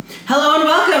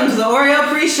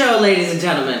Pre-Show, ladies and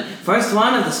gentlemen. First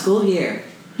one of the school year.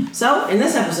 So, in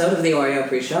this episode of the Oreo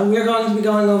Pre-Show, we are going to be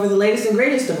going over the latest and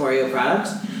greatest of Oreo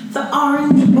products, the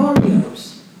Orange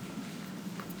Oreos.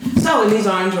 So, in these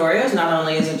Orange Oreos, not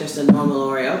only is it just a normal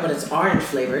Oreo, but it's orange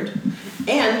flavored,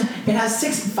 and it has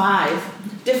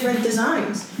 5 different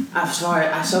designs.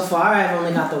 So far, I've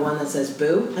only got the one that says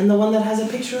Boo, and the one that has a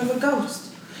picture of a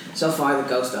ghost. So far, the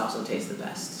ghost also tastes the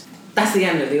best. That's the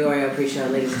end of the Oreo Pre-Show,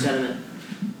 ladies and gentlemen.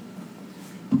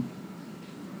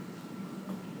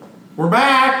 We're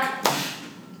back!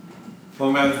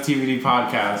 Welcome back to the TVD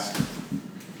Podcast.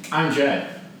 I'm Jed.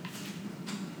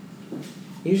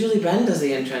 Usually Ben does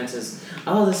the entrances.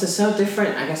 Oh, this is so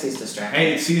different. I guess he's distracted.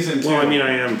 Hey, it's season 2. Well, I mean,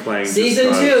 I am playing. Season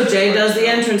 2, Jay does the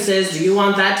entrances. Do you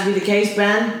want that to be the case,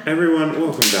 Ben? Everyone,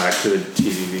 welcome back to the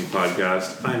TVD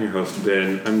Podcast. I'm your host,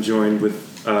 Ben. I'm joined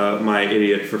with my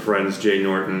idiot for friends, Jay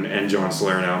Norton, and John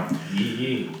Salerno.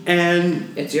 Yee.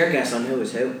 And It's your guess on who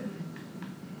is who.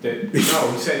 No,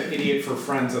 we said idiot for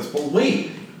friends. But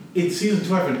wait, in season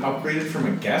 2 I've been upgraded from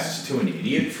a guest to an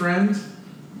idiot friend?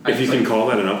 if you can call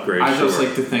that an upgrade, I just sure.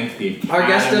 like to thank the Academy. Our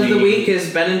guest of the week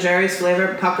is Ben & Jerry's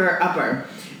Flavor Pucker Upper.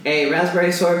 A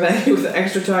raspberry sorbet with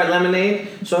extra tart lemonade,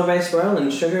 sorbet swirl,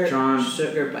 and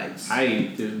sugar bites.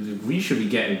 We should be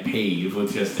getting paid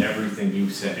with just everything you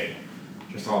say.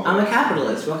 Just all. I'm a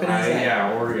capitalist. What can I say?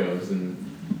 Yeah, Oreos and.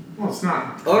 Well, it's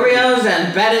not. Oreos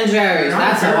and Ben & Jerry's.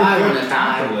 That's how I want to die.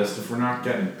 Capitalist if we're not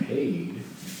getting paid.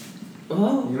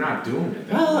 Well, You're not doing it.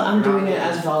 well, I'm doing it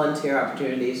as volunteer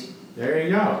opportunities. There you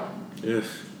go. Ugh.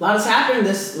 A lot has happened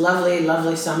this lovely,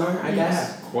 lovely summer, I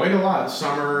guess. Quite a lot.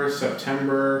 Summer,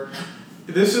 September.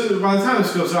 This is by the time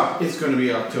this goes up, it's going to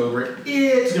be October.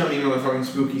 It's going to be motherfucking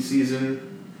spooky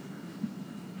season.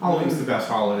 Halloween's the best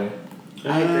holiday.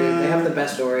 I agree. They have the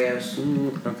best Oreos.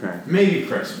 Okay. Maybe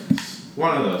Christmas.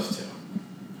 One of those two.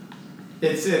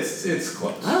 It's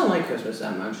close. I don't like Christmas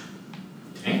that much.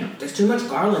 Damn. There's too much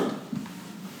garland.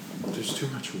 There's too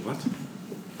much what?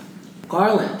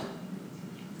 Garland.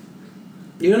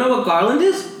 You don't know what garland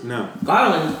is? No.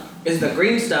 Garland is the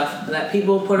green stuff that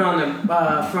people put on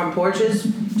their front porches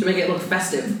to make it look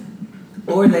festive.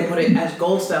 Or they put it as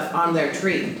gold stuff on their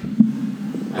tree.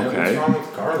 What's wrong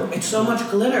with garlic? It's so much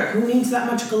glitter. Who needs that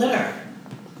much glitter?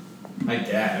 I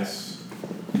guess.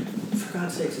 For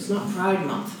God's sakes, it's not Pride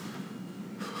Month.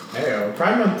 Hey,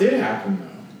 Pride Month did happen,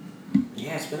 though.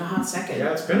 Yeah, it's been a hot second.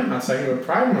 Yeah, it's been a hot second, but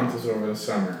Pride Month is over the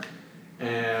summer.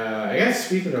 And I guess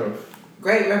speaking of...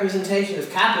 Great representation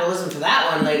of capitalism for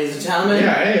that one, ladies and gentlemen.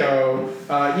 Yeah,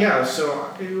 hey-o.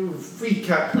 So we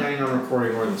kept planning on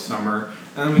recording over the summer,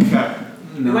 and then we kept...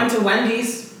 We went to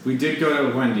Wendy's. We did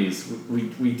go to Wendy's.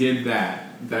 We did that.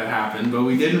 That happened, but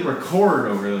we didn't record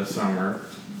over the summer.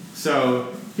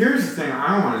 So here's the thing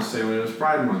I want to say when it was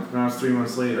Pride Month, when I was 3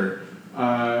 months later.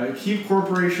 Keep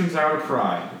corporations out of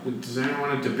Pride. Does anyone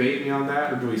want to debate me on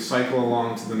that, or do we cycle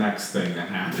along to the next thing that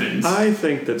happens? I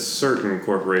think that certain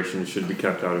corporations should be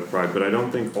kept out of Pride, but I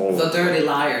don't think all The of them. dirty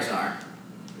liars are.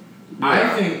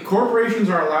 I think corporations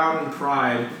are allowed in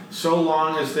Pride so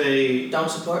long as they...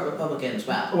 Don't support Republicans,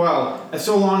 wow. Well,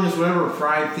 so long as whatever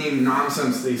Pride-themed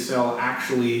nonsense they sell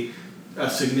actually... a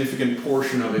significant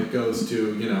portion of it goes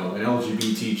to, an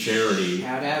LGBT charity.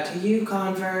 Shout out to you,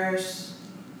 Converse.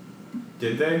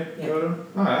 Did they Yeah. go to?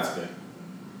 Oh, that's good.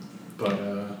 But,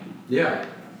 yeah.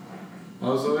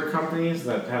 Those other companies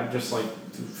that have just,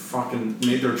 fucking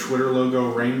made their Twitter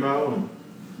logo rainbow, and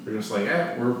they're just like,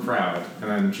 we're proud. And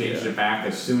then changed it back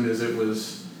as soon as it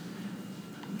was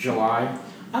July.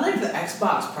 I like the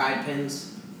Xbox Pride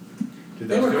pins. Did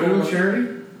They those were go cool. to a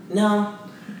charity? No,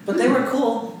 but they were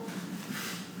cool.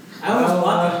 I almost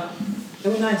bought them. They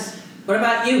were nice. What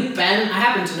about you, Ben? I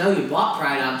happen to know you bought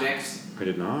Pride objects. I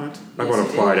did not. I Yes, bought you a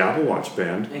Pride did. Apple Watch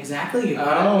band. Exactly, you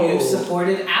bought it. You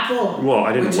supported Apple. Well,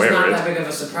 I didn't which wear is not it. that big of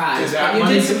a surprise. Is that But you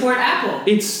money did to- support Apple.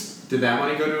 It's... Did that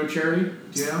money go to a charity?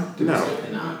 Do you know? Did No. they say-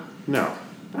 Absolutely not. No.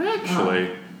 Actually...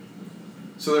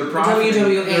 So they're profiting.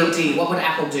 WWAD, what would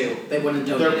Apple do? They wouldn't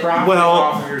donate They're it. profiting Well,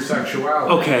 off of your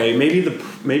sexuality. Okay, maybe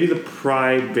the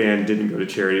Pride band didn't go to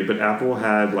charity, but Apple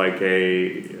had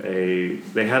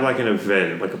they had an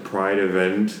event, like a Pride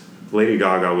event. Lady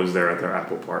Gaga was there at their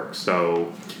Apple Park,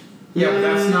 so Yeah, but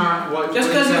that's not what. Just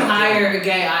what because you exactly- hire a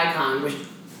gay icon, which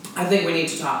I think we need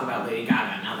to talk about Lady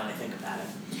Gaga now that I think about it.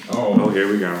 oh, here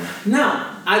we go. No,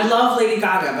 I love Lady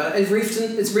Gaga, but it's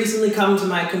recently come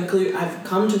to I've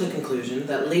come to the conclusion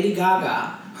that Lady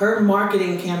Gaga, her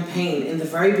marketing campaign in the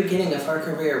very beginning of her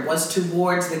career was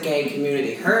towards the gay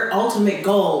community. Her ultimate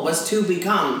goal was to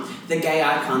become the gay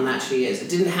icon that she is. It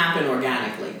didn't happen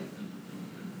organically.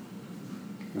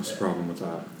 What's the problem with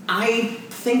that? I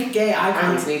think gay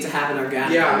icons need to happen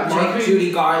organically. Yeah, Jake,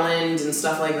 Judy Garland and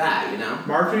stuff like that, you know?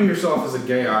 Marketing yourself as a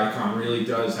gay icon really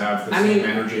does have the same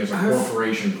energy as a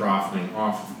corporation profiting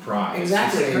off of pride.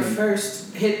 Exactly. Her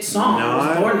first hit song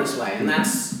was Born This Way, and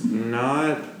that's...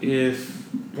 Not if...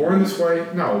 Born This Way?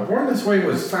 No, Born This Way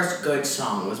was... Her first good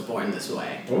song was Born This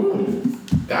Way. Ooh.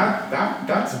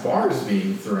 That's bars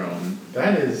being thrown.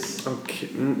 That is... Okay.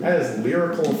 That is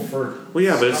lyrical for... Well,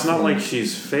 yeah, but it's not like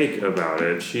she's fake about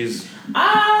it. She's...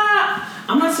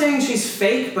 I'm not saying she's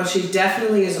fake, but she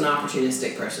definitely is an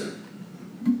opportunistic person.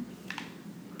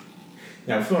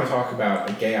 Now, if we want to talk about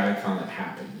a gay icon that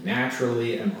happened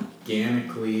naturally and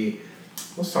organically,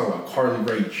 let's talk about Carly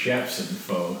Rae Jepsen,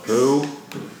 folks. Who?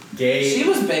 Gay. She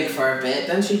was big for a bit,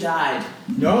 then she died.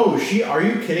 No, are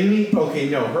you kidding me? Okay,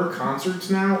 no, her concerts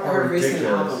now are Her ridiculous. recent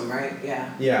album, right?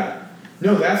 Yeah. Yeah.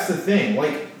 No, that's the thing.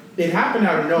 Like, it happened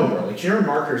out of nowhere. Like, she never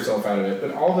marketed herself out of it,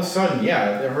 but all of a sudden,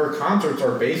 yeah, her concerts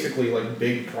are basically like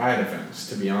big pride events,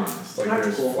 to be honest. Like, That's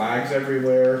there's cool. flags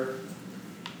everywhere.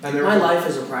 And My life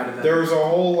is a pride event. There was a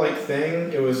whole, like,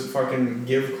 thing. It was fucking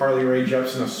give Carly Rae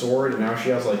Jepsen a sword, and now she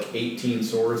has, like, 18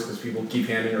 swords because people keep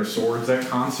handing her swords at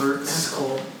concerts. That's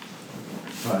cool.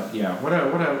 But,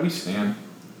 yeah, we stand.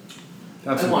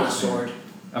 That's I want a sword.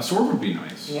 A sword would be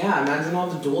nice. Yeah, imagine all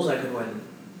the duels I could win.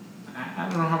 I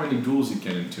don't know how many duels you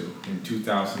get into in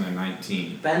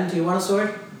 2019. Ben, do you want a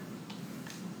sword?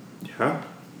 Yeah.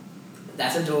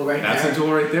 That's a duel right That's there. a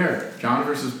duel right there. John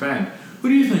versus Ben. Who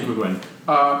do you think would win?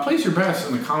 Place your bets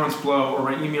in the comments below or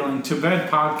by emailing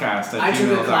tobedpodcast@gmail.com. I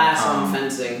took a class on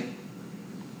fencing.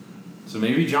 So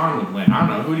maybe John would win. I don't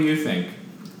know. Who do you think?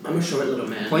 I'm a short little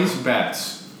man. Place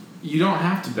bets. You don't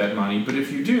have to bet money, but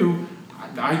if you do,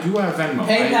 I do have Venmo.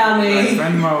 PayPal me.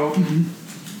 Venmo.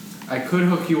 I could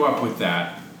hook you up with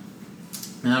that.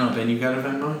 I don't know, Ben, you got a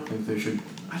Venmo? I think they should.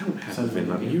 I don't have Send Venmo.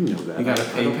 money. You know that. You got a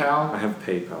PayPal? I have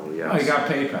PayPal, yes. Oh, you got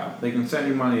PayPal. They can send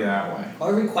you money that way.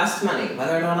 Or request money.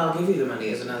 Whether or not I'll give you the money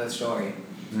is another story.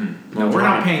 No, Well, we're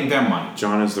John- not paying them money.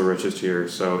 John is the richest here,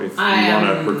 so if you I want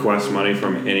am- to request money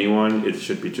from anyone, it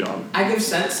should be John. I give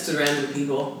cents to random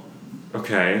people.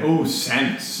 Okay. Oh,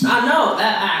 cents. I know,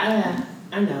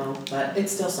 I know, but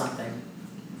it's still something.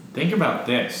 Think about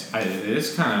this.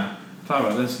 This kind of thought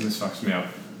about this, and this fucks me up.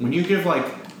 When you give like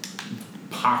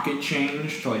pocket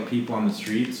change to like people on the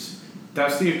streets,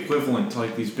 that's the equivalent to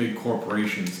like these big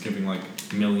corporations giving like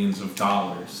millions of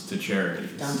dollars to charities.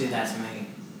 Don't do that to me.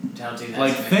 Don't do that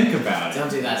Like, to me. think about it. Don't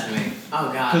do that to me.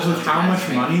 Oh god. Because don't with do how that much to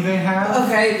me. money they have,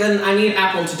 Okay, then I need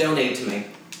Apple to donate to me.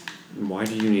 Why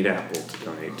do you need Apple to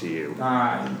donate to you?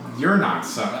 you're not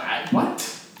so.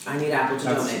 What? I need Apple to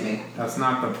donate me. That's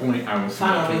not the point I was Fine,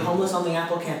 I'll be making. homeless on the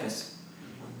Apple campus.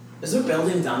 Is the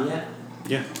building done yet?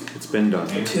 Yeah, it's been done.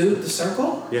 The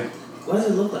circle? Yeah. What does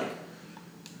it look like?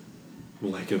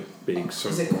 Like a big Is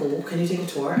circle. it cool? Can you take a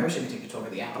tour? I wish I could take a tour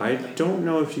of the Apple I building. don't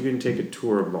know if you can take a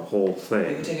tour of the whole You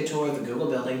thing. can take a tour of the Google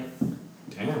building.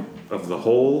 Damn. Of the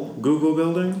whole Google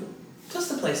building? Just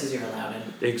the places you're allowed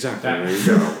in. Exactly, That- there you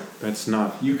go. That's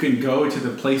not... You can go to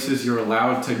the places you're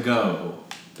allowed to go.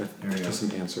 That There you go.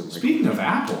 doesn't answer my... Speaking of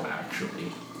Apple,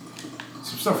 actually,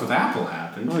 some stuff with Apple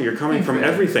happened. Oh, you're coming from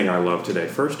everything I love today.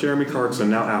 First Jeremy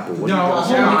Clarkson, now Apple. What do you No, got?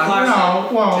 Jeremy yeah,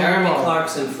 Clarkson. no, whoa, Jeremy whoa.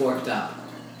 Clarkson forked up.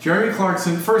 Jeremy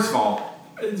Clarkson, first of all,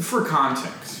 for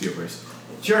context, viewers,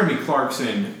 Jeremy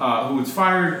Clarkson, who was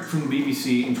fired from the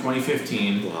BBC in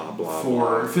 2015 Blah, blah,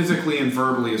 for blah. physically and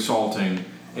verbally assaulting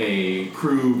a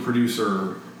crew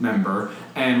producer member,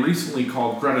 and recently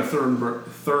called Greta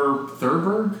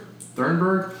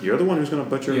Thunberg, You're the one who's going to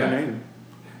butcher Yeah. her name.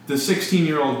 the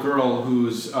 16-year-old girl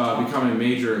who's becoming a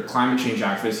major climate change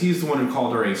activist. He's the one who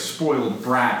called her a spoiled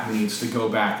brat who needs to go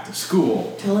back to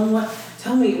school.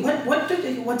 Tell me,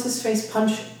 what's his face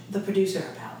punch the producer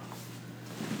about?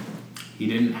 He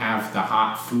didn't have the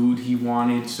hot food he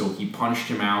wanted, so he punched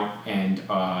him out and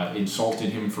insulted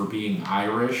him for being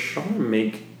Irish. I want to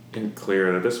make it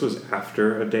clear that this was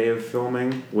after a day of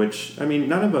filming, which, I mean,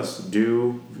 none of us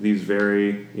do these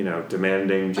very,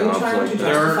 demanding Are you jobs trying like to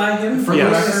that. justify him For being the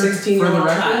a record- 16-year-old for the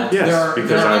record, child? Yes, There are- because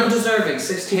there An are- undeserving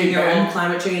 16-year-old Ben.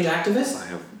 climate change activist?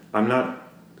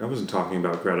 I wasn't talking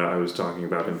about Greta, I was talking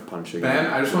about him punching. Ben,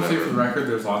 I just want to say for whatever. the record,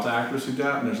 there's lots of actors who do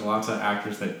that, and there's lots of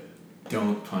actors that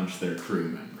don't punch their crew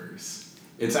members.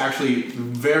 It's actually,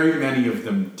 very many of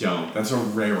them don't. That's a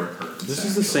rare occurrence. This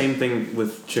is the same thing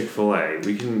with Chick-fil-A.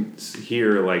 We can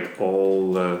hear,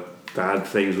 all the bad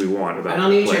things we want about I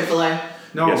don't eat the place. Chick-fil-A.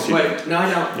 No, Yes, you but do. No, I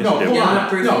don't. Yes, no, you do. hold Yeah, on. not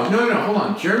proof. No, hold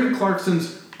on. Jeremy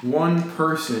Clarkson's one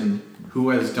person who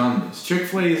has done this.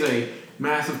 Chick-fil-A is a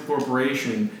massive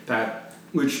corporation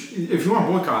which, if you want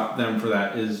to boycott them for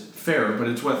that, is fair, but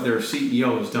it's what their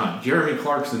CEO has done. Jeremy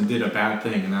Clarkson did a bad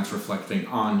thing, and that's reflecting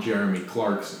on Jeremy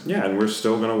Clarkson. Yeah, and we're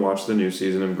still going to watch the new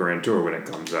season of Grand Tour when it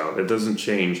comes out. It doesn't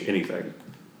change anything.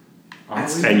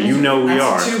 And you know we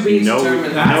are. To be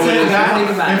determined.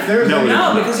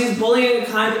 Because he's bullying a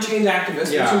climate change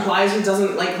activist, which implies he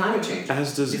doesn't like climate change.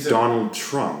 As does Donald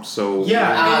Trump. So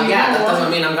that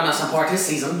doesn't mean I'm gonna support his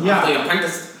season of The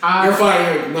Apprentice. You're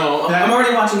fired. No, I'm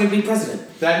already watching him be president.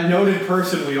 That noted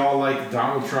person we all like,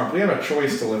 Donald Trump. We have a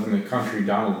choice to live in the country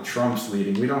Donald Trump's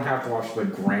leading. We don't have to watch the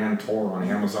Grand Tour on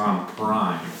Amazon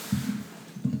Prime.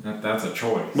 That's a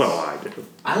choice. Well, I do.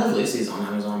 I love Lucy's on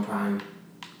Amazon Prime.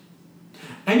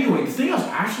 Anyway, the thing I was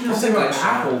actually going to say about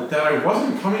Apple that I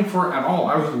wasn't coming for at all,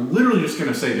 I was literally just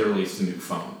going to say they released a new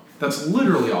phone. That's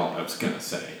literally all I was going to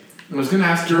say. I was going to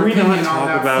ask your opinion on that phone. Can we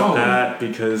not talk about that?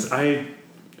 Because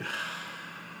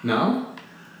No?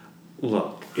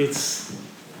 Look, it's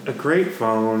a great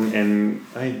phone, and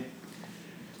I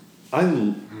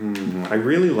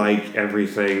really like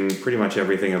everything, pretty much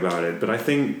everything about it, but I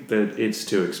think that it's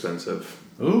too expensive.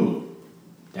 Ooh.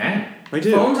 Damn. I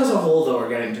do. Phones as a whole, though, are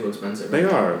getting too expensive. They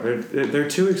are. They're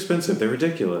too expensive. They're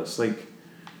ridiculous. Like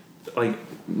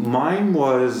mine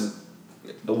was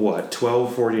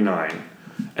 $12.49,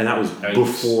 and that was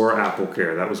before Apple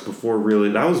Care. That was before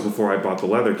I bought the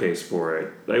leather case for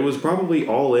it. It was probably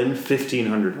all in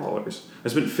 $1,500. I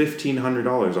spent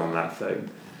 $1,500 on that thing.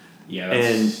 Yeah.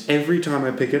 And every time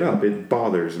I pick it up, it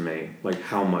bothers me like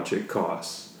how much it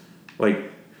costs.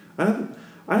 Like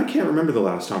I can't remember the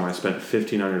last time I spent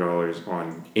 $1,500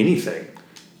 on anything.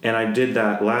 And I did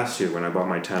that last year when I bought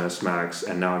my XS Max,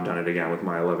 and now I've done it again with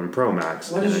my 11 Pro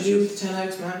Max. What did you do with the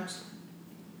XS Max?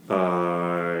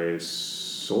 I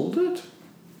sold it.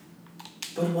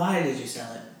 But why did you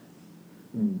sell it?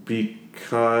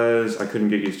 Because I couldn't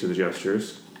get used to the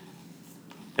gestures.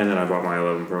 And then I bought my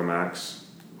 11 Pro Max.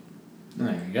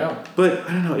 There you go. But,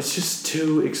 I don't know, it's just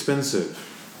too expensive.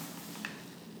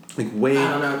 Like way.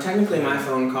 I don't know. Technically, my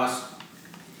phone costs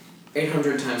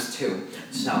 800 times 2.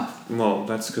 So. Well,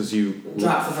 that's because you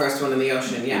dropped the first one in the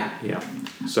ocean. Yeah. Yeah.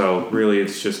 So really,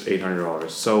 it's just $800.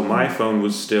 So my phone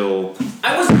was still.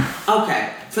 Okay.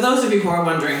 For those of you who are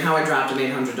wondering how I dropped an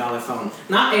 $800 phone,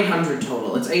 not 800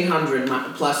 total. It's 800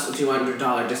 plus a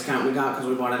 $200 discount we got because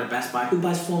we bought it at Best Buy. Who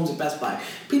buys phones at Best Buy?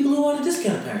 People who want a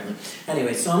discount, apparently.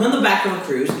 Anyway, so I'm in the back of a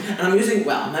cruise, and I'm using,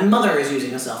 my mother is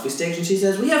using a selfie stick, and she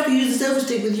says, we have to use the selfie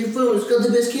stick with your phone. It's got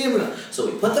the best camera. So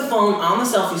we put the phone on the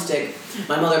selfie stick.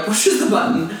 My mother pushes the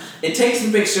button. It takes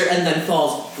the picture and then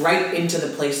falls right into the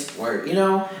place where,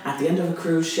 at the end of a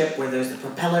cruise ship where there's the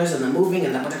propellers and the moving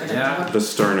and the... Yeah. The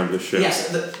stern of the ship. Yes,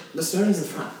 the stern is the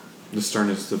front. The stern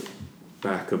is the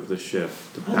back of the ship.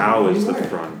 The bow is the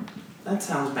front. That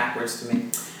sounds backwards to me.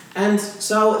 And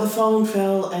so the phone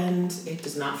fell and it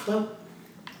does not float.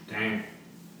 Dang.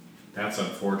 That's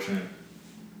unfortunate.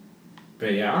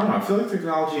 But yeah, I don't know. I feel like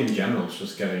technology in general is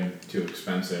just getting too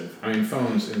expensive. I mean,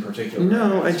 phones in particular.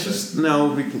 No,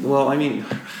 well, I mean,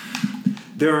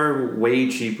 there are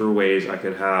way cheaper ways I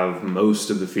could have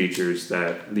most of the features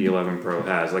that the 11 Pro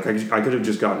has. Like, I could have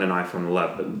just gotten an iPhone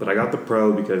 11, but I got the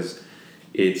Pro because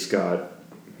it's got,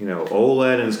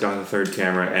 OLED and it's got a third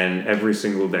camera, and every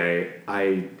single day,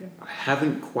 I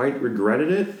haven't quite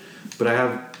regretted it, but I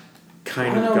have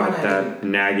kind of got that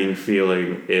nagging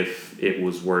feeling if it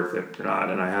was worth it or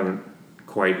not, and I haven't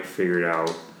quite figured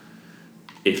out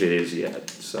if it is yet,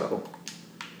 so.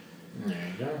 There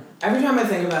you go. Every time I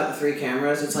think about the 3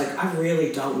 cameras, it's like, I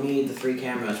really don't need the 3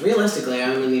 cameras. Realistically, I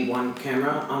only need 1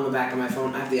 camera on the back of my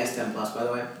phone. I have the S10 Plus, by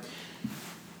the way.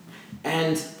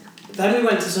 And then we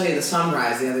went to study the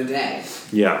sunrise the other day.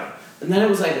 Yeah. And then it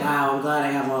was like, wow, I'm glad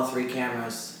I have all 3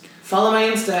 cameras. Follow my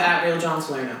Insta at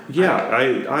RealJohnSalerno.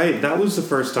 Yeah, I that was the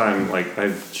first time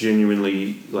I've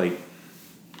genuinely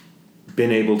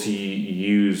been able to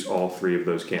use all 3 of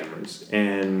those cameras,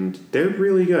 and they're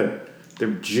really good. They're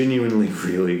genuinely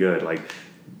really good.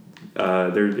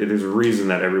 There's a reason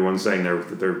that everyone's saying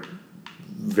they're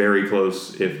very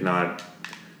close, if not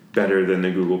better than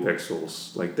the Google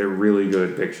Pixels. They're really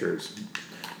good pictures.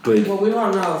 But, well, we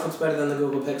won't know if it's better than the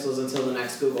Google Pixels until the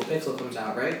next Google Pixel comes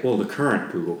out, right? Well, the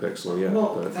current Google Pixel, yeah.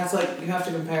 Well, that's you have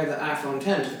to compare the iPhone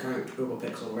 10 to the current Google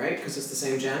Pixel, right? Because it's the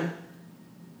same gen.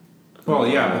 Well,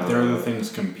 yeah, but there are the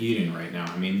things competing right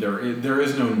now. I mean, there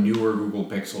is no newer Google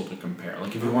Pixel to compare.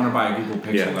 If you want to buy a Google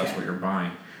Pixel, that's what you're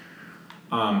buying.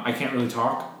 I can't really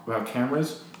talk about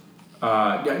cameras.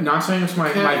 Not saying it's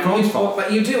my phone's fault.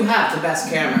 But you do have the best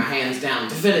camera, hands down,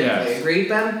 definitively. Yes. Agreed,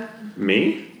 Ben?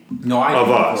 Me? No, I Of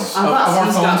do, us. course. Of Of us, our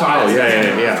he's phones, got I Oh one.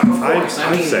 yeah. Of course, I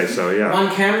I'd mean, say so. Yeah. One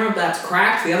camera that's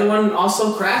cracked, the other one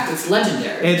also cracked. It's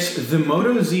legendary. It's the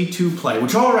Moto Z2 Play,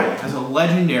 which already has a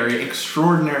legendary,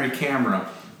 extraordinary camera.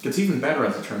 Gets even better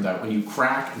as it turns out when you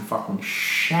crack and fucking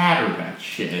shatter that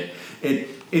shit.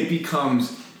 It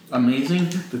becomes amazing.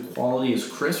 The quality is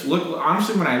crisp. Look,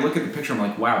 honestly, when I look at the picture, I'm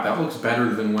like, wow, that looks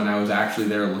better than when I was actually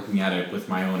there looking at it with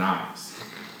my own eyes.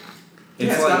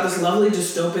 It's got this lovely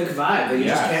dystopic vibe that you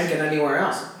just Yes. can't get anywhere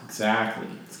else. Exactly.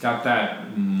 It's got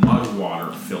that mud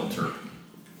water filter.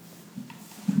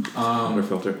 Water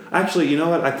filter. Actually, you know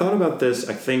what? I thought about this.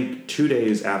 I think 2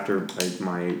 days after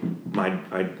my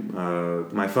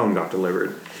phone got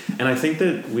delivered, and I think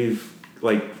that we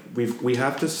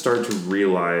have to start to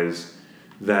realize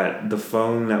that the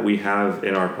phone that we have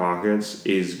in our pockets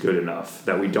is good enough.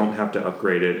 That we don't have to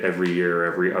upgrade it every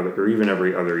year, or even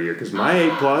every other year. Because my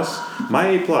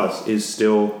 8 Plus is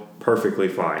still perfectly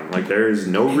fine. Like there is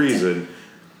no reason.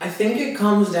 I think it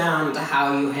comes down to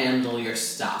how you handle your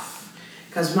stuff.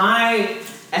 Because my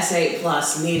S8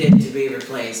 Plus needed to be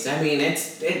replaced. I mean, it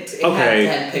Okay.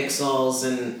 had dead pixels,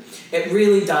 and it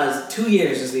really does. 2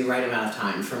 years is the right amount of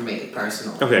time for me,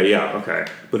 personally. Okay, yeah, okay.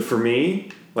 But for me,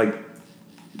 like,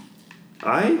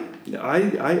 I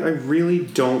really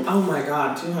don't. Oh my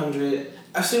god, 200.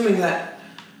 Assuming that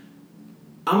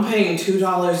I'm paying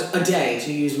 $2 a day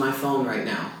to use my phone right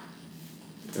now.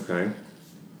 Okay.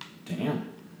 Damn.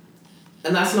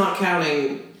 And that's not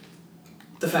counting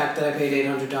the fact that I paid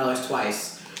 $800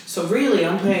 twice. So really,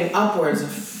 I'm paying upwards of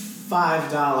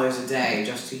 $5 a day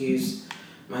just to use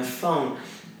my phone.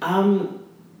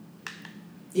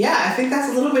 Yeah, I think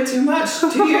that's a little bit too much.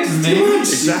 2 years is too much.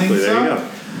 Exactly, think there you so? go.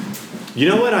 You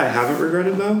know what I haven't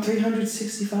regretted, though?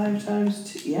 365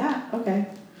 times 2. Yeah, okay.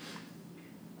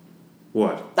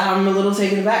 What? I'm a little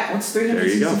taken aback. What's There you go.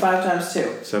 365 times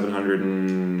 2? 700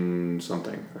 and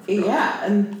something. I forgot. Yeah,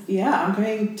 and I'm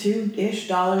paying $2-ish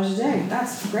a day.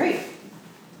 That's great.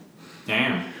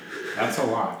 Damn. That's a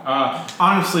lot.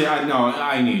 Honestly,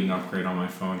 I need an upgrade on my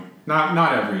phone.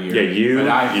 Not every year. Yeah, But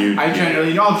I you-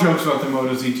 generally, all jokes about the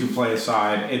Moto Z2 Play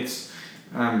aside,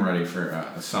 I'm ready for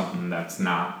something that's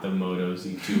not the Moto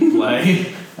Z2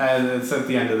 Play. And it's at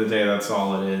the end of the day, that's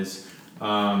all it is.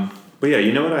 But yeah,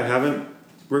 you know what I haven't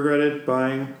regretted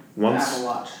buying once? Apple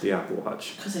Watch. The Apple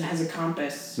Watch. Because it has a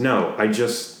compass. No, I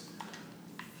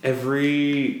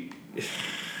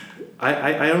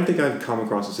don't think I've come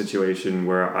across a situation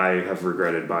where I have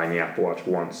regretted buying the Apple Watch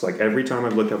once. Like every time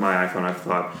I've looked at my iPhone, I've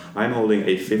thought, I'm holding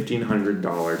a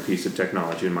 $1,500 piece of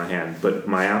technology in my hand. But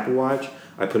my Apple Watch,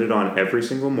 I put it on every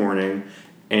single morning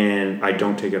and I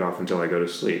don't take it off until I go to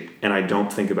sleep. And I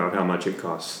don't think about how much it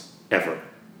costs ever.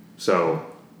 So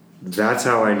that's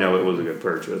how I know it was a good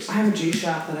purchase. I have a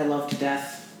G-Shock that I love to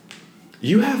death.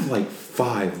 You have like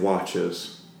 5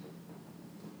 watches.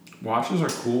 Watches are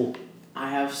cool.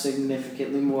 I have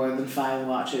significantly more than 5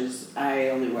 watches. I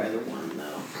only wear the one,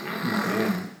 though.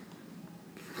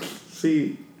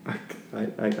 See,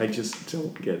 I just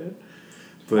don't get it.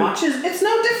 But Watches, it's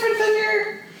no different than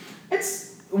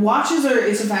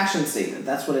it's a fashion statement.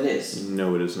 That's what it is.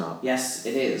 no, it is not. Yes,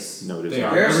 it is. No, it is They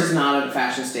not. are. Yours is not a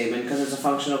fashion statement because it's a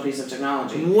functional piece of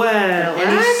technology. Well,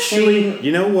 Any actually, same-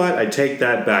 you know what? I take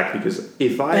that back because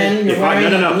if I Ben, you're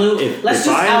wearing no, a blue. if Let's if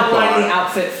just I outline bought, the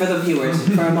outfit for the viewers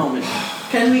for a moment.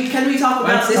 Can we talk about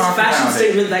Let's this talk fashion about it.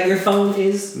 statement that your phone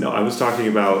is? No, I was talking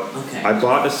about. Okay. I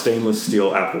bought a stainless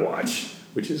steel Apple Watch,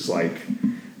 which is like.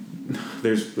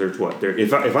 There's what there.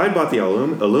 If I had bought the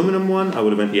aluminum one, I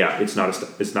would have been it's not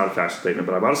a fashion statement.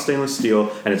 But I bought a stainless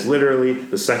steel, and it's literally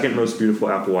the second most beautiful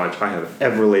Apple Watch I have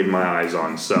ever laid my eyes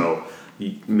on. So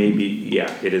maybe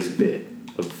it is a bit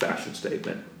of a fashion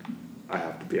statement. I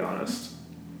have to be honest.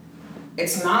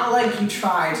 It's not like you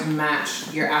try to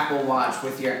match your Apple Watch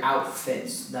with your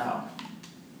outfits, though.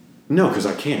 No, because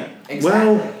I can't. Exactly.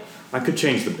 Well, I could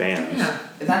change the bands. Yeah.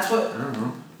 That's I don't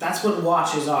know. what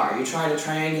watches are. You try to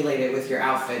triangulate it with your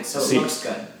outfit so See, it looks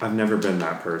good. I've never been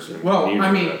that person. Well, You know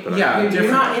I mean, that, but yeah. You're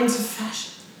different- not into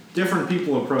fashion. Different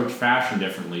people approach fashion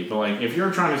differently, but like if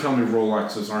you're trying to tell me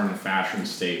Rolexes aren't a fashion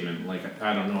statement, like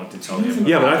I don't know what to tell you.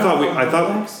 Yeah, but I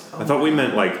Rolex? thought we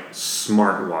meant like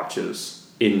smart watches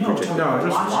in No, particular. No, just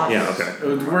Watches. watches.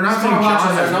 Yeah, okay. We're not saying Smart John watches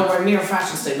are has nowhere near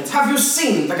fashion statements. Have you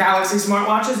seen the Galaxy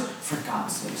smartwatches? For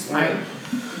God's sakes.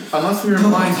 Unless we were It looks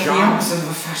implying like the John. opposite of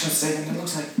a fashion statement. It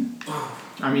looks like. Oh,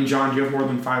 I mean, John, do you have more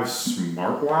than 5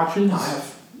 smartwatches? I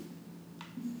have.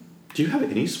 Do you have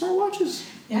any smartwatches?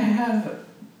 Yeah, I have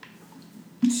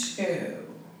 2.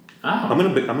 Oh. I'm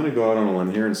gonna go out on a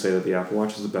limb here and say that the Apple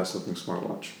Watch is the best looking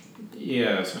smartwatch.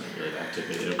 Yeah, that's not really that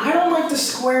debatable. I don't like the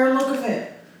square look of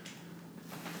it.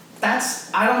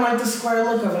 I don't like the square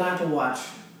look of an Apple Watch.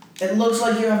 It looks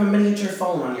like you have a miniature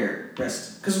phone on your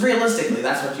wrist. Because realistically,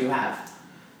 that's what you have.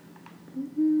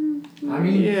 I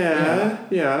mean,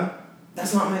 yeah.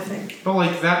 That's not my thing. But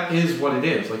like that is what it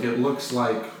is. Like it looks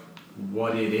like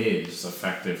what it is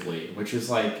effectively, which is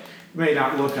like may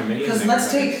not look amazing. Because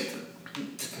let's take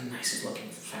the nicest looking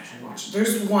fashion watch.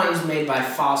 There's ones made by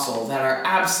Fossil that are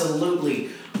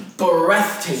absolutely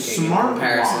breathtaking in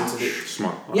comparison to the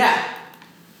Smartwatch. Yeah.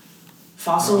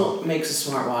 Fossil makes a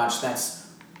smartwatch that's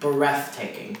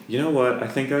breathtaking. You know what? I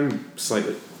think I'm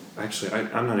slightly. Actually,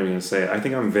 I'm not even going to say it. I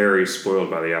think I'm very spoiled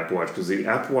by the Apple Watch because the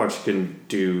Apple Watch can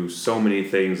do so many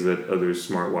things that other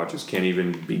smartwatches can't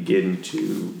even begin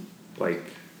to, like.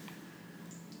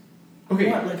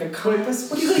 Okay. What, like a compass?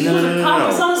 What are you going to No, use no, a no,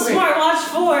 compass no. on a smartwatch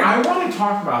for? I want to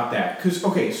talk about that because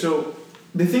so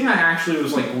the thing I actually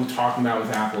was like talking about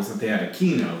with Apple is that they had a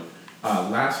keynote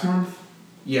last month.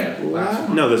 Yeah, last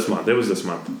month. No, this month. It was this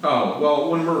month. Oh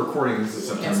well, when we're recording this is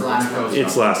September. It's last month.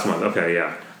 It's last month. Okay,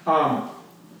 yeah.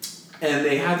 And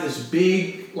they had this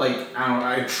big, like, I don't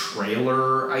know, a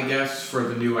trailer, I guess, for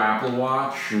the new Apple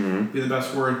Watch, be the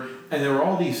best word. And there were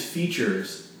all these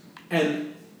features.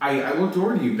 And I looked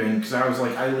over to you, Ben, because I was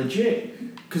like,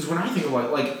 because when I think about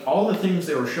it, like, all the things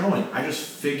they were showing, I just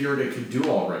figured it could do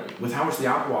already. With how much the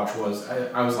Apple Watch was,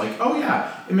 I was like, oh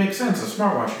yeah, it makes sense. A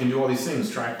smartwatch can do all these things,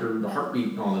 track your heartbeat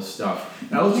and all this stuff.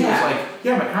 And I looked at you and was like,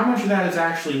 yeah, but how much of that is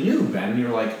actually new, Ben? And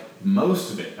you're like,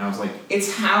 most of it. And I was like,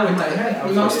 it's how it in my head, I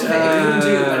was most like, of it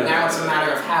you do, but now it's a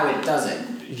matter of how it does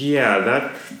it. Yeah,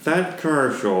 that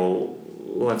commercial.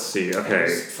 Let's see. Okay.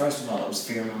 First of all, it was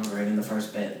fear-mongering in the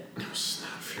first bit. It was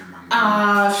not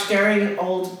fear-mongering. Scaring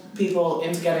old people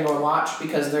into getting a watch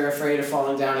because they're afraid of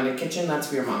falling down in a kitchen, that's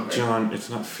fear-mongering. John,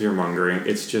 it's not fear-mongering.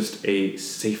 It's just a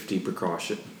safety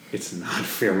precaution. It's not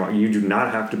fear-mongering. You do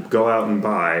not have to go out and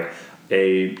buy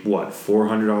a,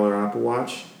 $400 Apple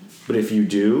Watch? But if you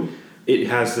do, it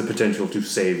has the potential to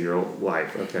save your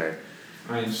life, okay?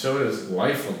 I mean, so does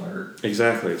Life Alert.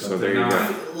 Exactly, so there you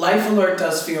go. Life Alert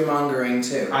does fear-mongering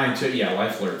too. Yeah,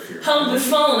 Life Alert fear. Held their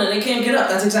phone and it can't get up.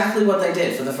 That's exactly what they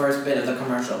did for the first bit of the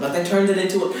commercial. But they turned it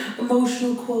into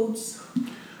emotional quotes.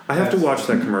 I have to watch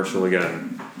that commercial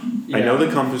again. Yeah. I know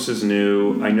the Compass is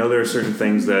new. I know there are certain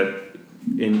things that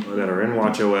are in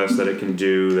WatchOS that it can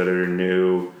do that are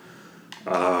new.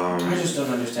 I just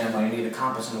don't understand why you need a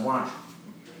compass and a watch.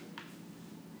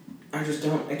 I just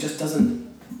don't. It just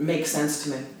doesn't make sense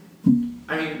to me.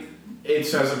 I mean,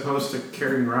 it's as opposed to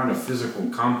carrying around a physical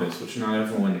compass, which not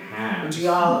everyone has.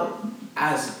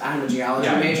 I'm a geology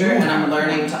major, and I'm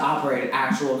learning to operate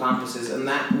actual compasses, and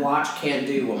that watch can't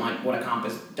do what a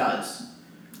compass does.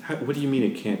 What do you mean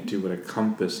it can't do what a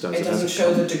compass does? It doesn't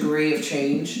show the degree of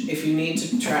change. If you need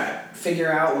to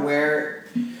figure out where...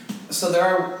 So there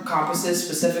are compasses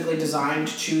specifically designed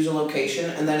to choose a location,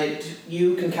 and then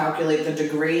you can calculate the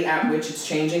degree at which it's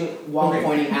changing while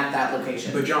pointing at that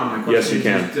location. But John, my question you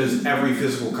can. Does every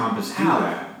physical compass do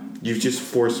that? You just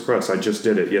force press. I just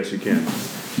did it. Yes, you can.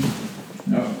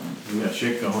 Oh, you got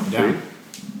shit going down.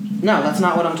 No, that's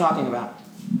not what I'm talking about.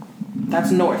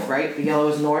 That's north, right? The yellow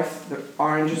is north. The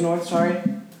orange is north. Sorry.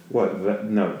 What?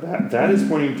 That is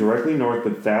pointing directly north,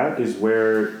 but that is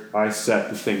where I set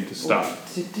the thing to stop.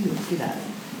 Dude, get at it.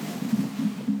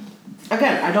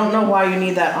 Again, I don't know why you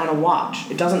need that on a watch.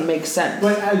 It doesn't make sense.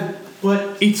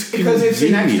 But it's because it's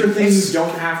an extra thing convenient. you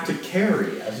don't have to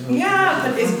carry.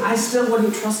 I still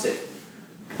wouldn't trust it.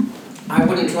 I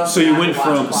wouldn't trust. So you went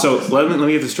from. So let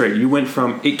me get this straight. You went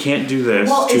from it can't do this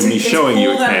to me showing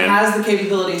you it that can. It has the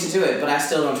capability to do it, but I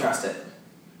still don't trust it.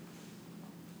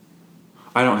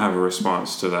 I don't have a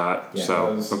response to that. Yeah,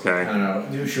 so okay. I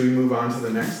don't know. Should we move on to the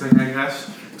next thing? I guess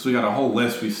because we got a whole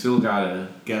list we still gotta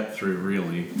get through,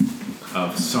 really,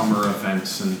 of summer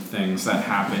events and things that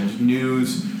happened.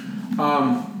 News.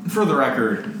 For the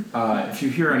record, if you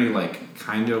hear any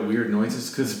kind of weird noises,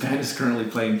 because Ben is currently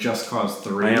playing Just Cause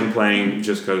 3. I am playing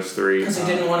Just Cause 3. Because he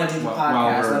didn't want to do the while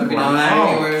podcast. we're- Let it be while- known that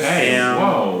oh, he was- okay.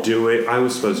 Whoa. Do it. I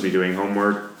was supposed to be doing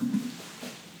homework.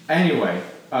 Anyway,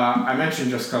 I mentioned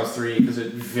Just Cause 3 because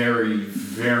it very,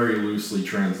 very loosely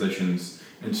transitions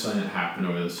into something that happened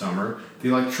over the summer. The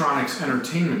Electronics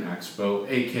Entertainment Expo,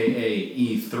 aka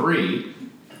E3.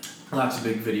 Lots of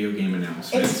big video game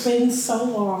announcements. It's been so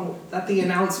long that the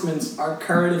announcements are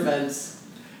current events.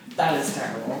 That is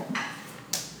terrible.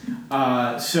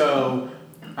 So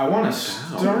I want to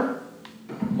start.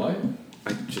 What?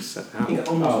 I just said how. He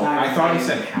almost died. I thought he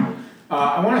said how.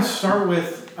 I want to start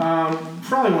with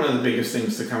probably one of the biggest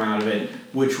things to come out of it,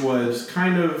 which was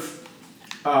kind of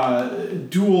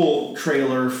dual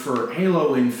trailer for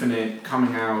Halo Infinite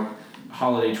coming out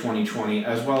holiday 2020,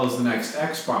 as well as the next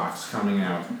Xbox coming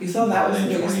out. You thought that was the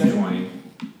holiday biggest thing? 2020.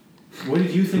 What did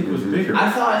you think was bigger?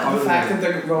 I thought the other fact than-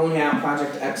 that they're rolling out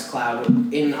Project X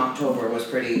Cloud in October was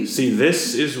pretty. See,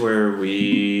 this is where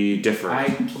we differ. I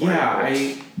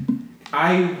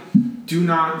do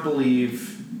not believe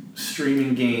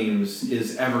streaming games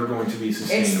is ever going to be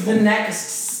sustainable. It's the next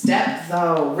step,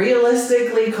 though.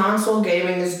 Realistically, console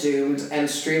gaming is doomed, and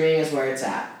streaming is where it's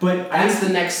at. But That's the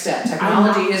next step.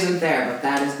 Technology isn't there, but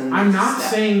that is the next step. I'm not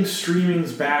saying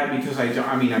streaming's bad because I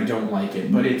don't like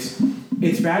it, but it's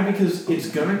bad because it's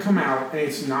gonna come out and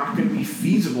it's not gonna be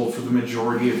feasible for the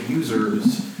majority of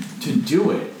users to do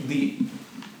it. The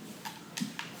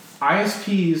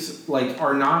ISPs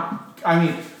are not. I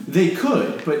mean, they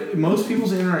could, but most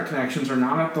people's internet connections are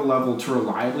not at the level to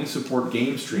reliably support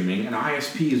game streaming, and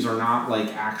ISPs are not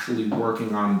actually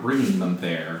working on bringing them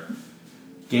there.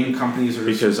 Game companies are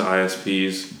because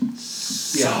ISPs.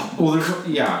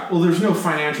 Well, there's no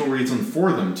financial reason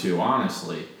for them to,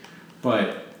 honestly,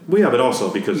 but. Well, yeah, but also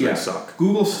because they suck.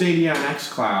 Google Stadia and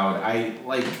xCloud,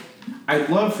 I'd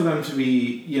love for them to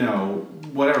be,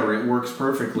 whatever, it works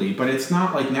perfectly, but it's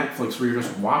not like Netflix where you're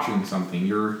just watching something.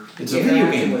 It's a video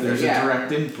game. There's a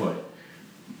direct input.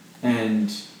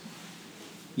 And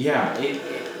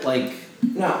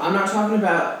No, I'm not talking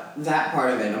about that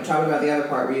part of it. I'm talking about the other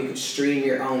part where you could stream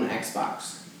your own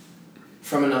Xbox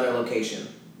from another location.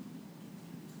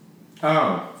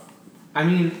 Oh. I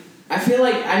mean, I feel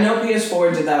like I know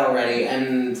PS4 did that already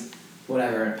and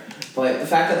whatever, but the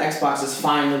fact that Xbox is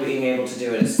finally being able to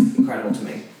do it is incredible to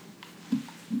me.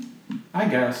 I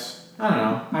guess. I don't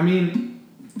know. I mean,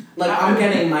 I'm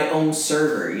getting my own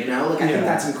server, I think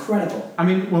that's incredible. I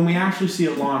mean, when we actually see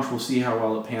it launch, we'll see how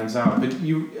well it pans out. But I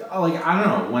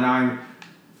don't know,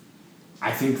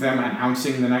 I think them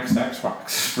announcing the next Xbox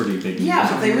is pretty big. Yeah,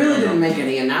 but they really didn't make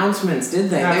any announcements,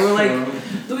 did they? They were like,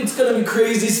 it's gonna be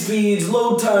crazy speeds,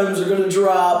 load times are gonna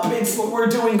drop, we're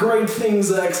doing great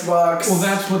things at Xbox. Well,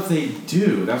 that's what they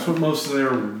do. That's what most of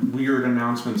their weird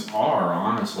announcements are,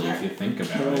 honestly, if you think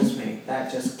about it. Kills me.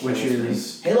 That just kills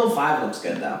is... me. Halo 5 looks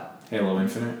good, though. Halo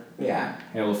Infinite? Yeah.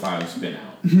 Halo 5's been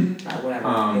out. Whatever.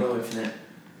 Halo Infinite.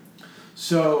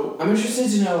 So... I'm interested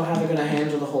to know how they're going to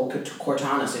handle the whole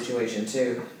Cortana situation,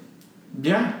 too.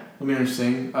 Yeah, that'll be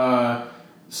interesting.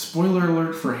 Spoiler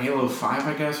alert for Halo 5,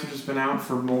 I guess, which has been out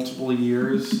for multiple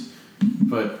years.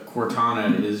 But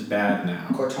Cortana is bad now.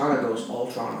 Cortana goes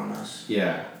Ultron on us.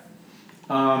 Yeah.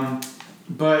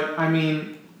 But, I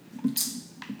mean...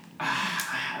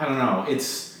 I don't know.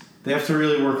 They have to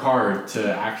really work hard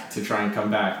to try and come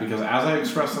back, because as I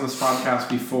expressed on this podcast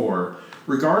before,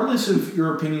 regardless of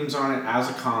your opinions on it as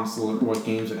a console or what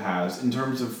games it has, in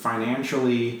terms of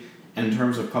financially and in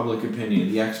terms of public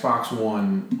opinion, the Xbox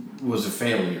One was a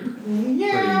failure.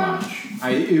 Yeah. Pretty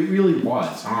much. It really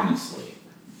was, honestly.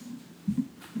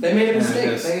 They made a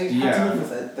mistake. They had to live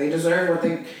with it. They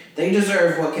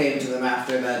deserve what came to them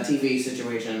after that TV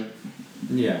situation.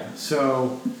 Yeah.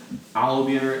 So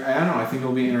I think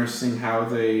it'll be interesting how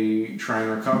they try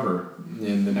and recover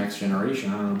in the next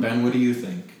generation. I don't know. Ben, what do you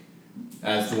think?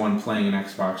 As the one playing an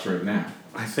Xbox right now.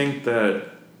 I think that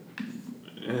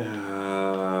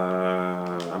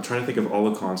I'm trying to think of all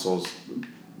the consoles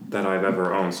that I've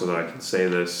ever owned so that I can say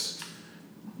this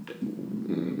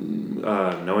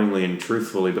knowingly and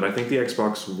truthfully, but I think the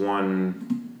Xbox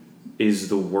One is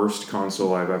the worst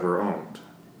console I've ever owned.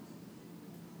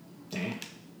 Damn.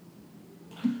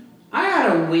 I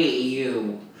had a Wii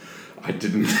U. I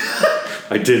didn't.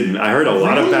 I heard a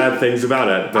lot of bad things about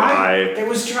it, but I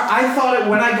thought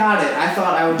when I got it, I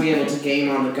thought I would be able to game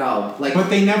on the go. But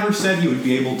they never said you would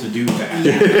be able to do that.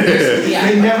 Yeah.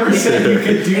 They never said you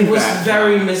could do that. It was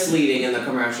very misleading in the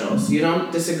commercials. You don't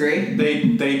disagree?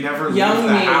 They never leave the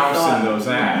house in those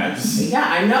ads. Yeah,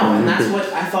 I know, and that's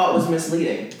what I thought was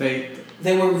misleading.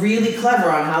 They were really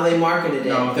clever on how they marketed it.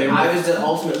 No, I was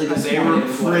ultimately disappointed.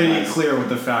 They were pretty clear with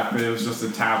the fact that it was just a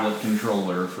tablet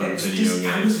controller for video games.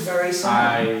 I was very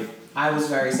sad. I was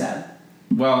very sad.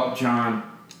 Well, John,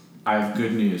 I have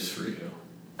good news for you.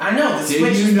 I know, the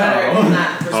Switch is better in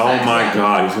that perspective. Oh my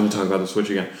God, he's going to talk about the Switch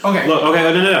again. Okay. Look, okay,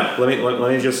 no.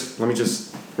 Let me just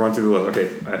run through the list. Okay,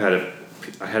 I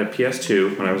had a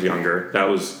PS2 when I was younger. That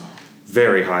was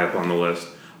very high up on the list.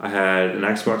 I had an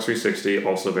Xbox 360,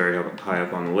 also very high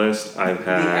up on the list. The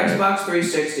Xbox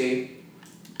 360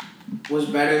 was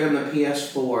better than the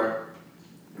PS4,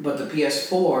 but the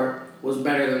PS4 was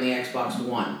better than the Xbox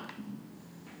One.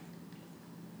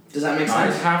 Does that make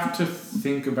sense? I have to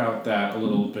think about that a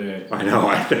little bit. I know.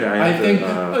 I think. The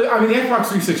Xbox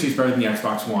 360 is better than the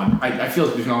Xbox One. I feel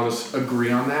like we can all just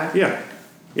agree on that. Yeah.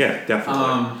 Yeah, definitely.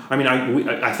 I mean,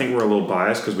 I think we're a little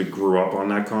biased because we grew up on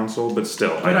that console, but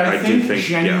still, But I do think think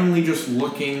genuinely just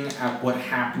looking at what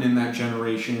happened in that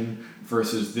generation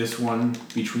versus this one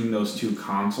between those two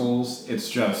consoles, it's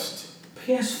just.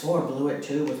 PS4 blew it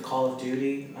too with Call of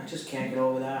Duty. I just can't get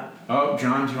over that. Oh,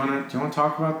 John, do you want to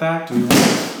talk about that?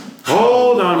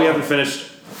 Hold on, we haven't finished.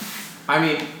 I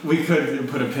mean, we could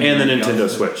put a pin. And the Nintendo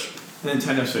Switch.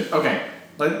 Nintendo Switch. Okay.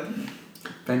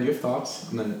 Ben, do you have thoughts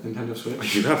on the Nintendo Switch? I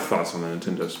do have thoughts on the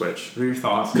Nintendo Switch. What are your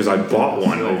thoughts? Because I bought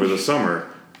one over the summer.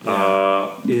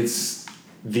 Yeah. It's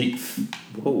the.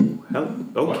 Whoa.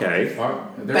 Okay.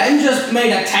 Ben just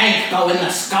made a tank go in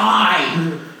the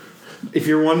sky! If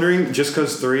you're wondering, just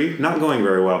because 3, not going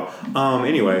very well.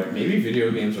 Anyway. Maybe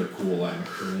video games are cool,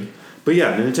 actually. But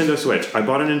yeah, the Nintendo Switch. I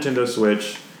bought a Nintendo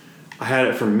Switch. I had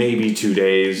it for maybe 2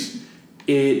 days.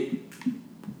 It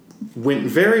went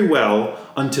very well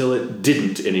until it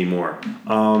didn't anymore.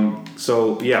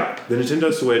 So yeah, the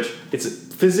Nintendo Switch,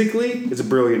 it's a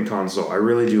brilliant console. I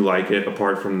really do like it,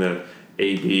 apart from the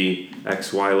A, B,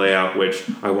 X, Y layout, which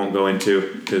I won't go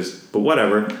into, but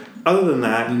whatever. Other than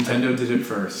that, Nintendo did it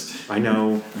first. I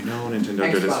know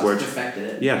Nintendo did its Xbox work. perfected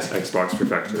it. Yes, Xbox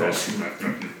perfected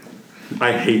it.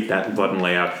 I hate that button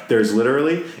layout. There's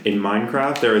literally, in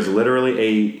Minecraft, there is literally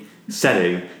a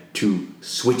setting to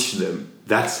switch them.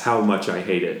 That's how much I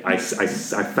hate it. I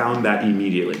found that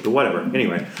immediately. But whatever.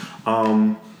 Anyway,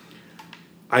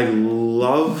 I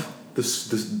love the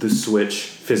Switch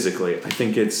physically. I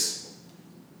think it's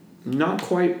not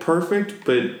quite perfect,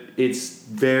 but it's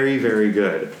very, very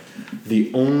good.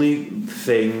 The only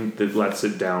thing that lets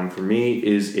it down for me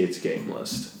is its game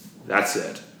list. That's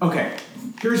it. Okay,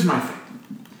 here's my thing.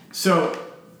 So,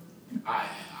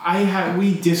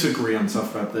 we disagree on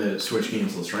stuff about the Switch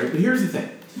games list, right? But here's the thing.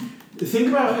 Think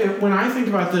about it, when I think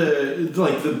about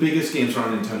the biggest games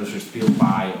on Nintendo Switch that people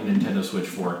buy a Nintendo Switch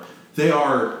for, they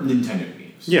are Nintendo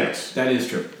games. Yes. That is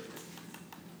true.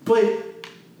 But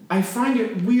I find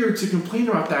it weird to complain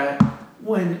about that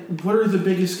when what are the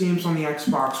biggest games on the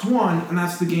Xbox One, and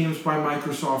that's the games by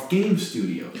Microsoft Game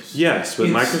Studios. Yes, but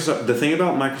the thing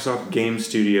about Microsoft Game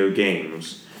Studio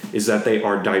games is that they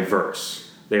are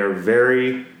diverse. They are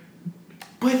very,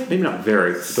 maybe not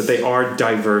very, but they are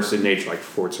diverse in nature, like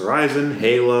Forza Horizon,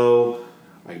 Halo.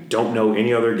 I don't know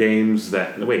any other games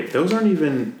that. Wait, those aren't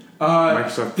even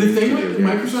Microsoft. The thing with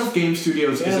Microsoft Game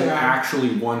Studios isn't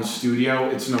actually one studio;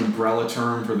 it's an umbrella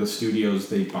term for the studios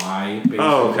they buy. Basically.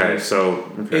 Oh, okay.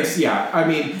 So it's I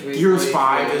mean, Gears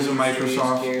 5 is a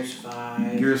Microsoft. Gears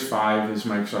 5. Gears 5 is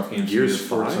Microsoft Game Studios.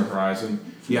 Forza Horizon.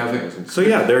 Yeah. So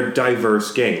yeah, they're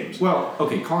diverse games. Well,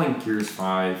 okay, calling Gears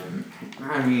 5.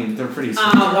 I mean, they're pretty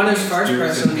similar. One is first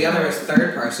person, the other is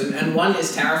third person, and one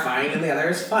is terrifying and the other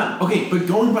is fun. Okay, but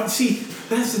going back, see,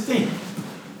 that's the thing.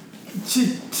 To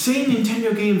say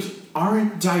Nintendo games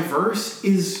aren't diverse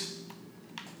is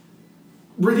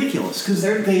ridiculous because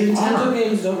they Nintendo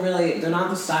games don't really. They're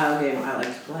not the style game I like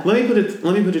to play. Let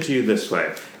me put it to you this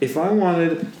way: if I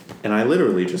wanted, and I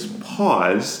literally just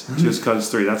paused just cause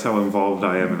 3. That's how involved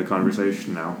I am in the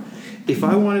conversation now. If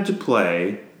I wanted to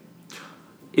play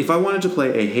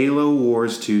a Halo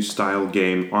Wars 2 style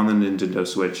game on the Nintendo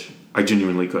Switch, I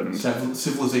genuinely couldn't.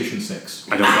 Civilization 6.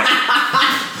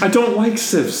 I don't like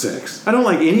Civ 6. I don't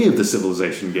like any of the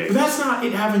Civilization games. But that's not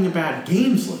it having a bad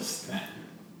games list, then.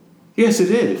 Yes,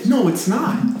 it is. No, it's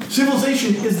not.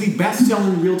 Civilization is the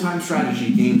best-selling real-time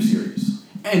strategy game series.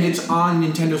 And it's on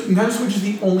Nintendo. Nintendo Switch is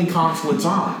the only console it's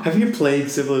on. Have you played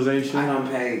Civilization? I don't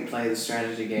play the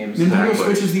strategy games. Nintendo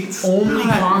Switch is the only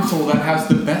console that has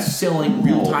the best-selling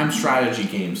real-time strategy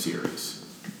game series.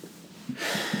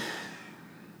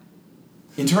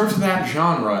 In terms of that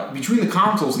genre, between the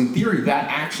consoles, in theory, that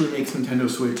actually makes Nintendo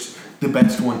Switch the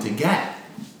best one to get.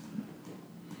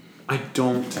 I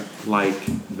don't like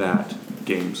that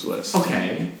games list.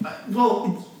 Okay.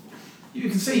 Well, you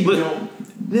can say you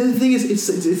don't. The thing is,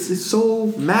 it's so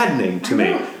maddening to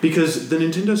me because the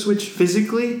Nintendo Switch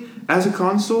physically, as a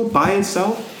console by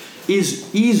itself,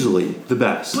 is easily the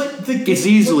best. But it's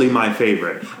easily my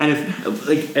favorite. And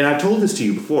and I've told this to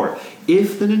you before.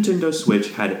 If the Nintendo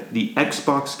Switch had the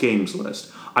Xbox games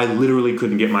list, I literally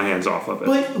couldn't get my hands off of it.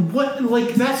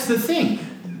 But that's the thing.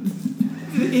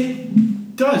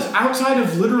 It does. Outside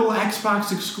of literal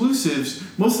Xbox exclusives,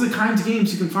 most of the kinds of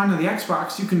games you can find on the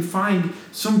Xbox, you can find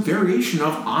some variation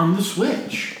of on the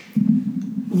Switch.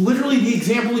 Literally the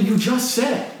example you just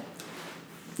said.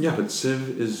 Yeah, but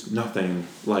Civ is nothing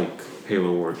like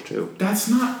Halo Wars 2. That's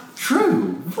not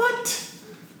true. What?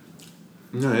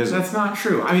 No, it isn't. That's not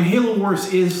true. I mean, Halo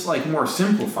Wars is like more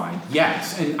simplified,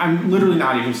 yes, and I'm literally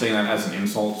not even saying that as an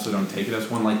insult, so don't take it as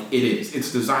one. Like it is.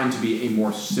 It's designed to be a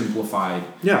more simplified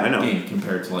I know. game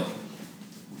compared to like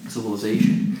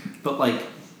Civilization, but like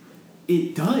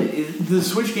it does. The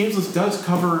Switch games list does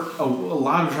cover a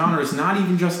lot of genres. Not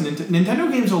even just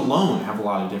Nintendo games alone have a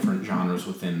lot of different genres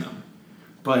within them,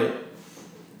 but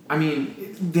I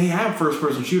mean, they have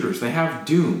first-person shooters. They have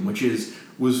Doom, which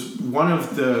was one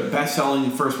of the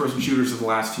best-selling first-person shooters of the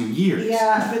last few years.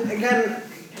 Yeah, but again,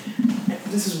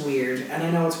 this is weird, and I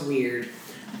know it's weird.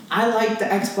 I like the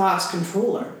Xbox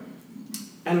controller,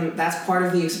 and that's part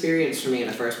of the experience for me in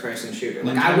a first-person shooter.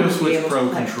 Like I Nintendo wouldn't be Switch able Pro to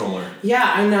play. controller. Yeah,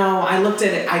 I know. I looked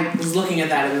at it. I was looking at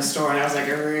that in the store, and I was like,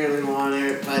 I really want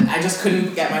it, but I just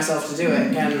couldn't get myself to do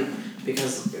it again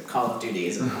because Call of Duty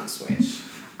isn't on Switch.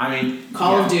 I mean,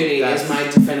 Call of Duty is my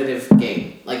definitive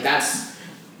game. Like that's.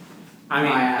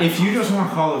 I mean, if you just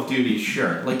want Call of Duty,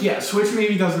 sure. Like, yeah, Switch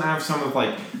maybe doesn't have some of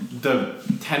like the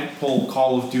tentpole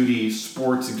Call of Duty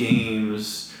sports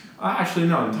games. Actually,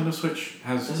 no. Nintendo Switch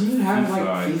has. Doesn't it have FIFA, like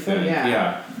I FIFA? think. Yeah.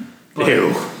 Yeah. But,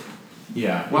 Ew.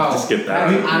 Yeah. Well, Just skip that.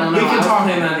 I don't know. We I can was talk.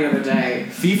 playing that the other day.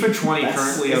 FIFA 20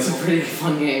 currently It's has a pretty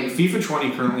fun game. FIFA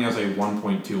 20 currently has a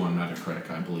 1.2 on Metacritic,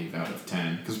 I believe, out of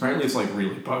 10. Because apparently it's like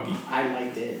really buggy. I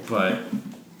liked it. But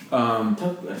It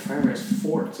took forever. It's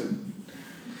 4 to.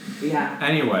 Yeah.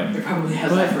 anyway, It probably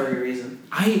has that for a reason.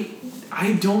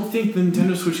 I don't think the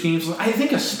Nintendo Switch games. I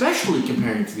think especially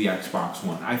comparing to the Xbox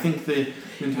One, I think the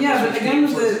Nintendo Yeah, Switch but again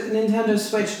games with the Nintendo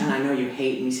Switch, and I know you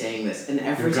hate me saying this, and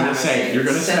every You're time gonna I say it, you're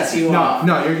gonna it sets say you no, off.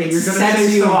 no. You're It gonna sets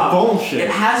say you some off. bullshit. It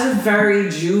has a very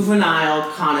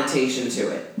juvenile connotation to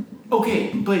it.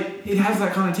 Okay, but it has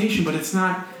that connotation, but it's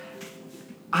not.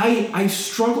 I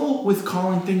struggle with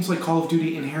calling things like Call of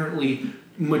Duty inherently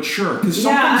mature because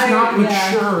something's not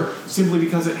mature simply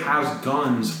because it has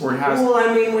guns or it has. Well,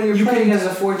 I mean, when you're You playing can- as a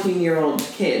 14-year-old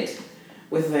kid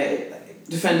with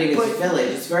defending his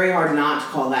village, it's very hard not to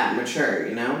call that mature,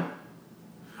 you know?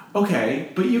 Okay,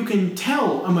 but you can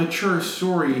tell a mature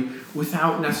story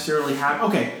without necessarily having.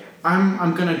 Okay,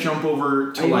 I'm gonna jump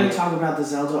over to Are you going like. to talk about the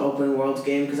Zelda open world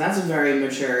game? Because that's a very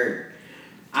mature.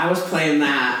 I was playing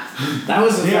that. That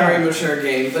was a very mature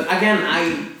game. But again,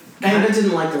 I kind of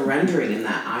didn't like the rendering in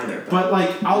that either. But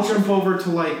like, I'll jump over to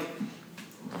like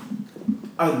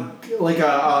a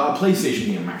PlayStation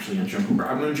game. I'm actually gonna jump over.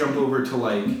 I'm gonna jump over to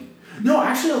like. No,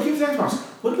 actually, I'll give it to Xbox.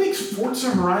 What makes Forza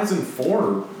Horizon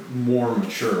 4 more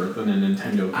mature than a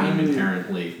Nintendo game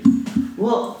inherently?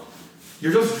 Well,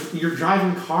 you're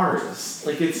driving cars.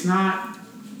 Like it's not.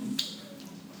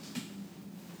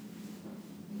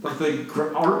 Like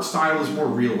the art style is more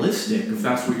realistic, if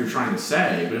that's what you're trying to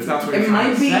say. But if that's what you're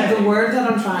trying to say, it might be the word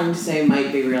that I'm trying to say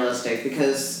might be realistic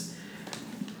because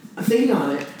I'm thinking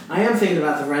on it. I am thinking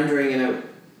about the rendering in a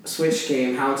Switch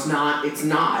game. How it's not.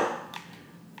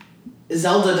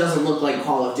 Zelda doesn't look like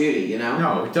Call of Duty, you know?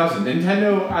 No, it doesn't.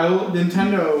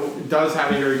 Nintendo does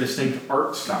have a very distinct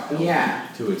art style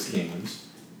to its games.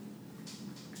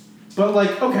 But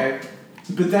like, okay,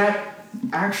 but that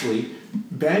actually.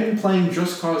 Ben playing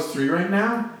Just Cause 3 right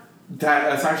now,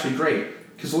 that's actually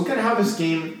great. Because look at how this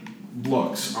game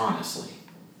looks, honestly.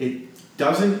 It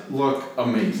doesn't look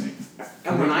amazing.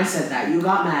 And when I said that, you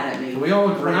got mad at me. Can we all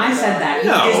agree? When I said that,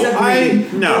 you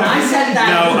disagreed. No. When I said that,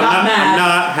 No, you got mad. I'm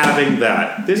not having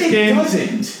that. This It game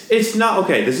doesn't. It's not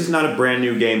okay. This is not a brand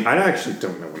new game. I actually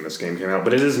don't know when this game came out,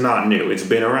 but it is not new. It's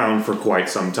been around for quite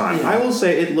some time. Yeah. I will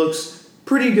say it looks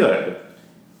pretty good.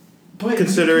 But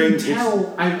Considering you can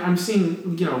tell, I'm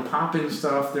seeing, pop-in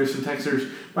stuff, there's some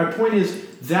textures. My point is,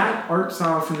 that art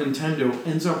style from Nintendo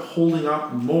ends up holding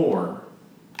up more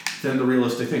than the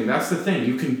realistic thing. That's the thing.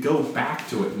 You can go back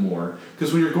to it more.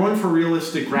 Because when you're going for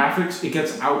realistic graphics, it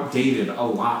gets outdated a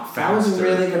lot faster. That was a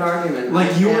really good argument.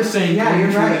 Like you were saying, yeah, going you're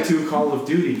between right. the two Call of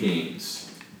Duty games.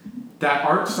 That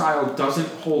art style doesn't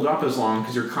hold up as long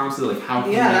because you're constantly like, how can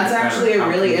we make that's it better? actually a How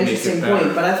really can we make it interesting better?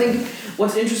 point. But I think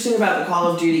what's interesting about the Call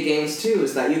of Duty games too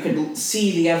is that you could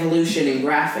see the evolution in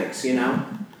graphics, you know?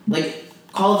 Like,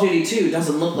 Call of Duty 2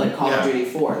 doesn't look like Call of Duty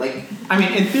 4. Like, I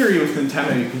mean, in theory, with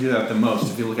Nintendo, you can do that the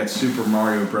most. If you look at Super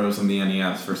Mario Bros. On the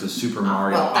NES versus Super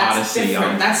Mario that's Odyssey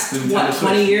different. on That's Nintendo what, Switch.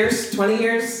 20 years? 20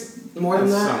 years? More than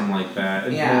that? Something like that.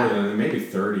 And Yeah. more than maybe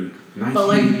 30. But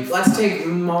like, let's take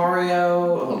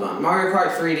Mario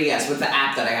Kart 3DS with the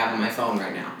app that I have on my phone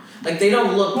right now. Like, they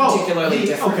don't look particularly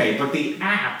different. Okay, but the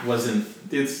app wasn't.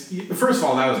 First of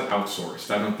all, that was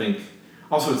outsourced. I don't think.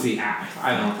 Also, it's the app.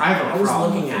 I have a I was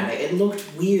problem looking with at it. It looked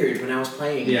weird when I was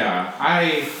playing it. Yeah,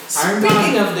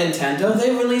 Speaking of Nintendo,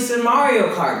 they released a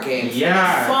Mario Kart game for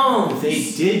the phones.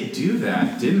 They did do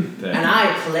that, didn't they? And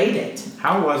I played it.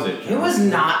 How was it? It was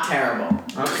not terrible.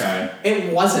 Okay.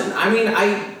 It wasn't. I mean,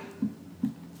 I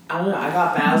don't know. I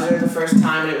got Bowser the first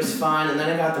time and it was fun, and then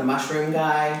I got the Mushroom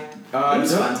Guy. It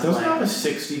was fun to doesn't play. have a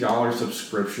 $60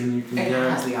 subscription you can It get?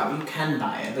 has the option. You can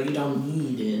buy it, but you don't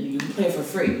need it. You can play it for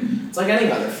free. It's like any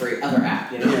other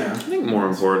app, you know? Yeah. I think more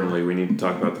importantly, we need to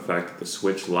talk about the fact that the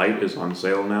Switch Lite is on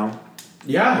sale now.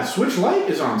 Yeah, the Switch Lite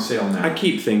is on sale now. I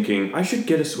keep thinking I should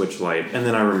get a Switch Lite, and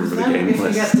then I remember the Then game if you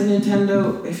list. get the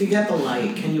Nintendo, if you get the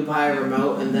Lite, can you buy a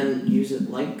remote and then use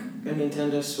it like a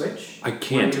Nintendo Switch? I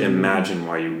can't What do you mean? imagine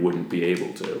why you wouldn't be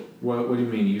able to. What do you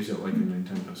mean use it like a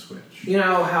Nintendo Switch? You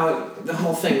know how the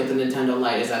whole thing with the Nintendo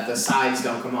Lite is that the sides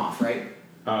don't come off, right?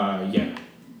 Yeah.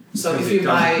 So Because if it you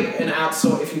buy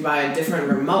if you buy a different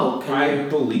remote, can I you?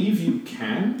 believe you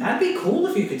can. That'd be cool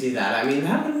if you could do that. I mean,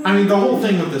 that would. I mean, the whole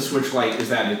thing with the Switch Lite is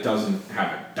that it doesn't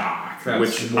have a dock. That's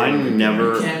Which more I of a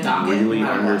never You can't dock it, really no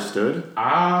matter what. understood.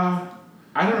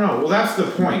 I don't know. Well, that's the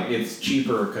point. It's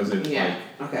cheaper because it's Yeah.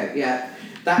 Okay. Yeah.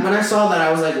 That when I saw that,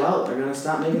 I was like, well, they're gonna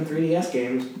stop making 3DS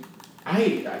games. I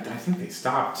think they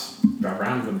stopped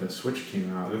around when the Switch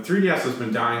came out. The 3DS has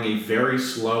been dying a very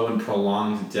slow and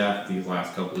prolonged death these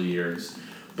last couple of years.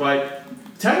 But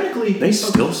technically, They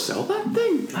still sell that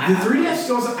thing? the 3DS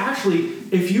still actually,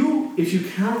 if you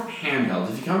count handheld,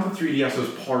 if you count the 3DS as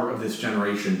part of this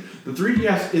generation, the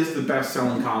 3DS is the best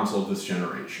selling console of this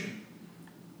generation.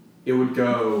 It would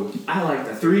go I like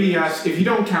the 3DS. If you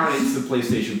don't count it, it's the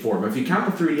PlayStation 4. But if you count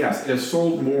the 3DS, it has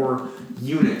sold more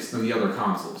units than the other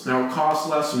consoles. Now it costs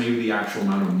less, so maybe the actual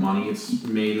amount of money it's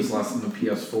made is less than the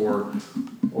PS4.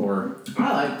 Or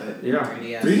I like the Yeah.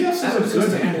 3DS. 3DS is That a was good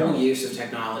just a cool handheld. use of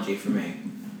technology for me.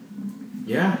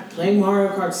 yeah, Playing Mario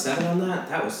Kart 7 on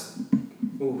that was.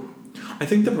 Ooh. I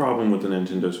think the problem with the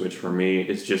Nintendo Switch for me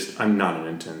is just I'm not a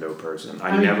Nintendo person. I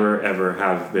I- never ever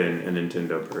have been a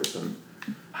Nintendo person.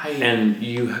 And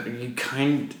you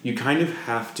kind of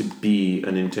have to be a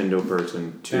Nintendo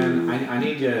person to. And I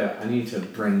need to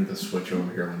bring the Switch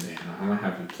over here one day, and I'm gonna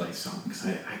have you play some because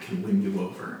I can win you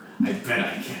over. I bet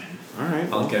I can. All right,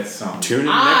 I'll get some. tune in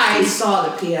I next week. saw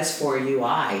the PS4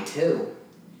 UI too.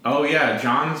 Oh yeah,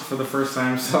 John's for the first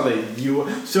time saw the U.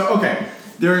 So okay,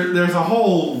 there's a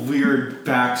whole weird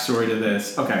backstory to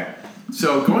this. Okay,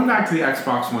 so going back to the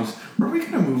Xbox ones, are we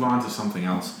gonna move on to something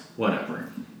else? Whatever.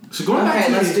 So going back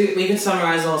Okay, to we can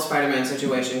summarize the whole Spider-Man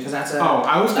situation because that's a. Oh,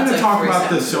 I was that's gonna like talk 3 about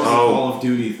the sentences. Sony Call of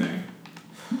Duty thing.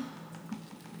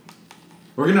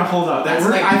 We're gonna hold up. That's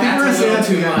I think that's we're gonna a say little that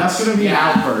too. too much. That's gonna be an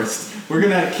Yeah. outburst. We're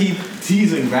gonna keep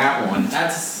teasing that one.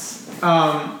 That's.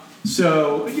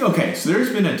 So there's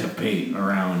been a debate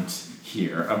around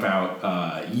here about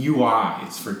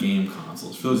UIs for game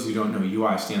consoles. For those of you who don't know,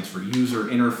 UI stands for user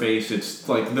interface. It's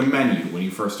like the menu when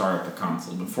you first start up the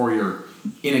console, before you're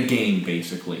in a game,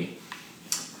 basically.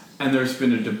 And there's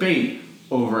been a debate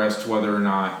over as to whether or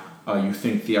not you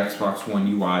think the Xbox One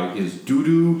UI is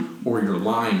doo-doo or you're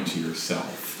lying to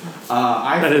yourself.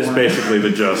 That is basically the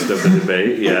gist of the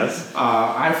debate, yes.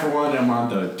 I, for one, am on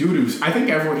the doo-doo. I think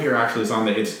everyone here actually is on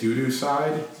the it's doo-doo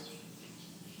side.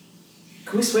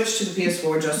 Can we switch to the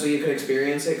PS4 just so you could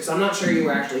experience it? Because I'm not sure you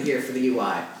were actually here for the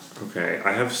UI. Okay,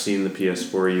 I have seen the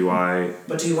PS4 UI.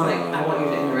 But do you want to? I want you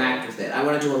to interact with it. I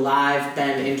want to do a live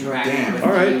Ben interaction. Damn. With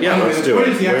All right, the yeah, UI. let's do What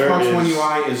it. is the Where Xbox One is-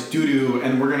 UI is doo-doo,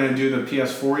 and we're going to do the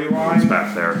PS4 It's UI?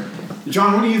 back there.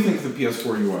 John, what do you think of the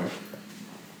PS4 UI?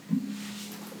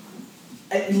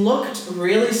 It looked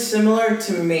really similar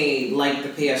to me, like the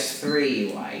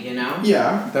PS3 UI. You know?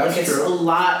 Yeah, that's like it's true. a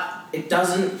lot. It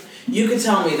doesn't. You could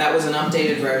tell me that was an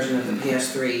updated version of the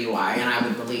PS3 UI, and I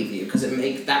would believe you because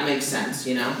that makes sense.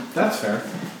 You know? That's fair.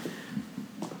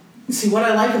 See, what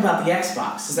I like about the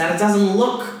Xbox is that it doesn't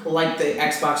look like the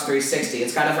Xbox 360.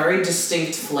 It's got a very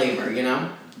distinct flavor, you know?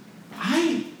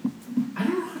 I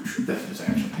don't know how true that is,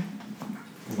 actually.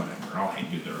 Whatever, I'll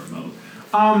hand you the remote.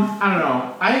 I don't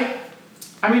know.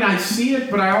 I mean, I see it,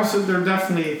 but I also,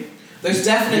 There's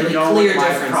definitely You know clear what my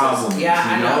differences. problem is, Yeah,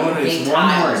 I you know. know? You It's hate one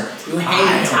tiles. word. You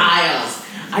hate Tile. tiles.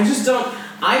 I just don't.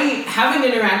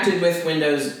 Having interacted with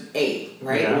Windows 8,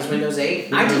 right? Yeah. It was Windows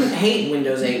 8. I didn't hate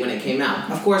Windows 8 when it came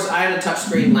out. Of course, I had a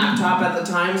touchscreen laptop at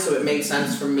the time, so it made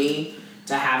sense for me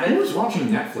to have Who it. was watching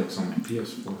Netflix on my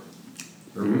PS4?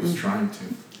 Or who was trying to?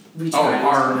 We Oh, tried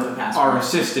using another password. our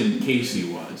assistant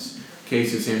Casey was.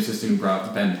 Casey, the same assistant who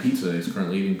brought Ben pizza that he's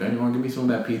currently eating. Ben, you want to give me some of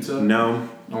that pizza? No.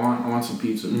 I want some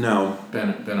pizza. No.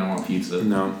 Ben, I want pizza.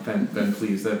 No. Ben,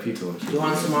 please, that pizza looks good. You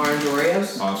want some orange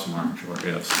Oreos? Oh, some orange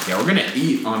Oreos. Yeah, we're gonna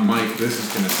eat on mic. This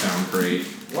is gonna sound great.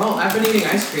 Well, I've been eating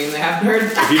ice cream. They haven't heard.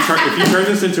 If you turn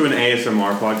this into an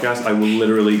ASMR podcast, I will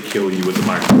literally kill you with the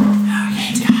microphone.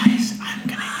 Hey guys, I'm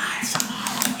gonna eat some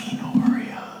Halloween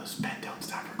Oreos. Ben, don't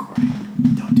stop recording.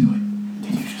 Don't do it.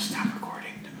 Did you just stop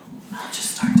recording? No. I'll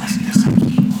just start listening to some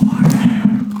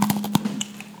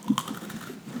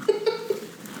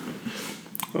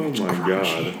Oh my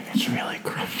god. It's really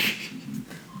crunchy.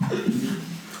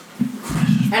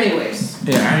 Anyways,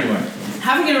 Anyway.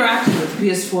 having interacted with the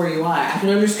PS4 UI, I can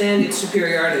understand its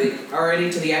superiority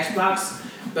already to the Xbox,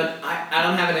 but I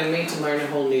don't have it in me to learn a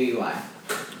whole new UI.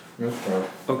 That's fair.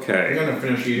 Okay. I'm gonna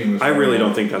finish eating this. I really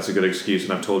don't think that's a good excuse,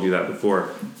 and I've told you that before.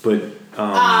 But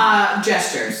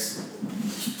Gestures.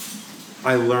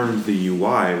 I learned the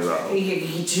UI though.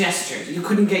 He gestured. You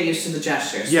couldn't get used to the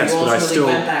gestures. Yes, you but I ultimately still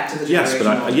went back to the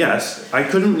I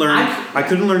couldn't learn. I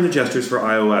couldn't learn the gestures for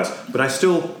iOS, but I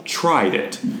still tried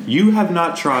it. You have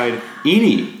not tried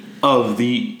any of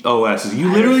the OSs.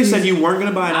 You literally said you weren't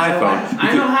going to buy an iPhone.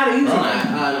 I know how to use an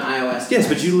iOS. Yes,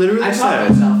 but you literally I said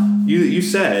taught myself. you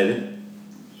said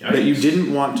that you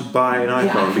didn't want to buy an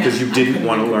iPhone because you didn't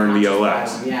want to learn the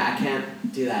OS. Yeah, I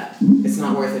can't do that. It's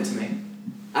not worth it to me.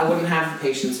 I wouldn't have the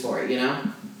patience for it, you know?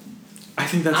 I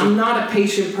think that's. I'm not a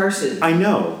patient person. I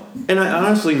know, and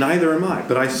honestly, neither am I.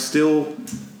 But I still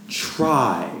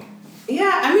try.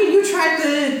 Yeah, I mean, you tried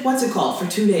the what's it called for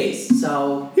 2 days,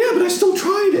 so. Yeah, but I still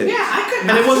tried it. Yeah, I could.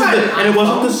 And it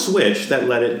wasn't the Switch that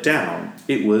let it down.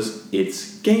 It was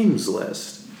its games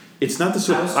list. It's not the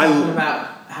Switch. I was talking about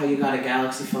how you got a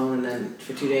Galaxy phone and then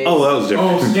for 2 days. Oh, that was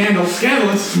different. Oh,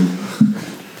 scandalous.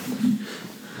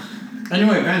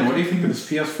 Anyway, Ben, what do you think of this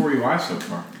PS4 UI so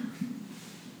far?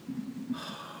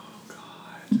 Oh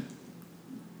God.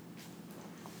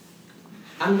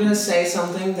 I'm gonna say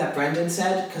something that Brendan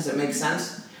said because it makes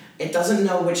sense. It doesn't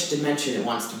know which dimension it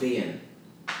wants to be in.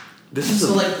 This is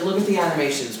So like, look at the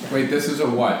animations. Wait, this is a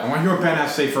what? I want to hear what Ben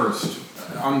has to say first,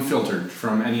 unfiltered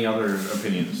from any other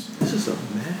opinions. This is a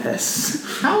mess.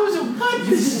 How is it what?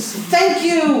 Thank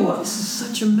you. This is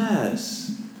such a mess.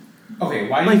 Okay,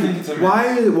 why do you think it's a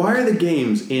mess? Why are the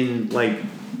games in like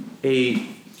a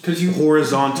Because you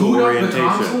horizontal boot orientation?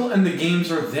 up the console and the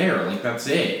games are there. Like that's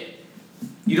it.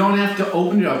 You don't have to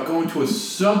open it up, go into a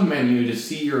sub menu to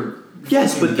see your.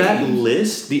 Yes, but that games.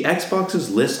 list, the Xbox's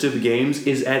list of games,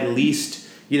 is at least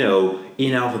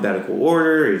in alphabetical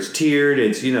order. It's tiered.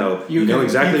 It's you know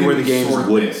exactly where the games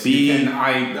would be.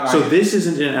 So this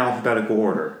isn't in alphabetical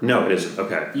order. No, it isn't.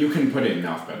 Okay. You can put it in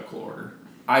alphabetical order.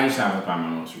 I just have it by my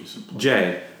most recent play.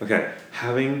 Jay, okay,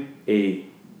 having a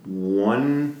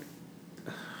one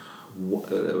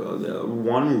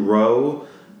row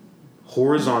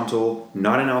horizontal,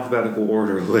 not in alphabetical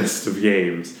order list of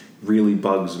games really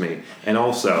bugs me. And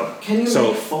also, Can you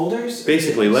make folders?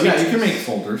 Basically, you can make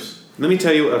folders. Let me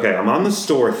tell you. Okay, I'm on the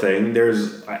store thing.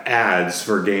 There's ads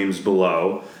for games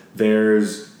below.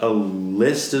 There's a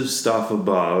list of stuff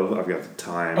above. I've got the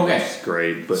time. Okay, it's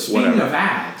great, but speaking whatever. of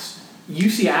ads. You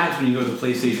see ads when you go to the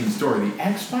PlayStation Store. The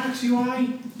Xbox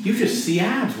UI, you just see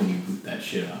ads when you boot that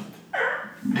shit up.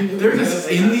 They're just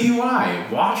in the UI.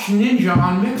 Watch Ninja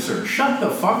on Mixer. Shut the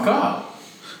fuck up.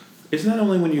 Isn't that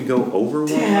only when you go over one?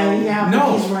 Yeah,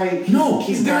 No. he's right. No,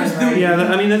 he's there's right. Yeah,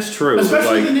 I mean that's true. but,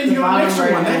 Especially like, the Ninja on bottom Mixer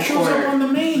right one. That hand shows corner. up on the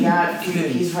main. Yeah, thing.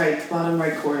 he's right. Bottom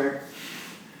right corner.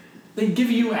 They give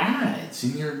you ads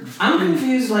in your. I'm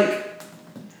confused. Like,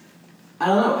 I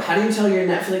don't know. How do you tell your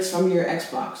Netflix from your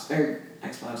Xbox or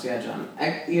Xbox? Yeah, John.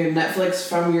 Your Netflix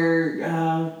from your.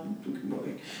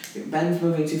 Ben's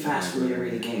moving too fast for me to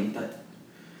read a game, but.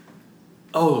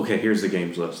 Oh, okay. Here's the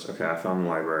games list. Okay, I found the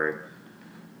library.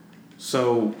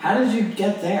 So How did you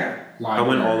get there? I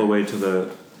went all the way to the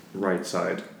right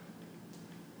side.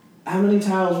 How many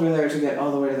tiles were there to get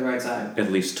all the way to the right side?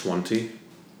 At least 20.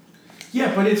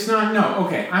 Yeah, but it's not. No,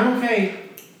 okay. I'm okay.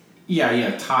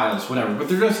 Yeah, tiles, whatever.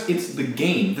 But it's the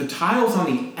game. The tiles on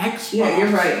the Xbox. Yeah,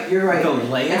 you're right. The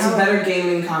layout. It's a better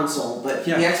gaming console, but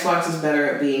Yeah. the Xbox is better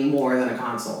at being more than a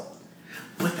console.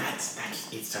 But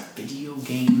it's a video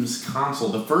games console.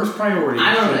 The first priority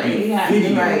I don't should know. be Yeah, video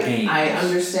you're right. games. I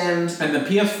understand. And the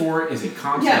PS4 is a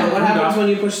console. Yeah, but what happens when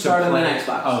you push to start on an play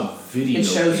Xbox? A video It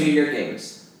shows game. you your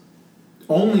games.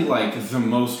 Only like the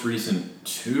most recent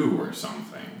 2 or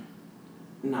something.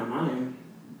 Not mine.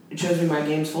 It shows me my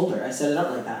games folder. I set it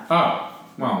up like that. Oh,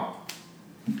 well.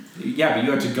 Yeah, but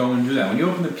you have to go and do that. When you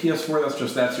open the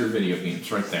PS4, that's your video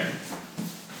games right there.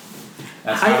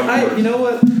 That's how it works. You know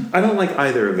what? I don't like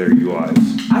either of their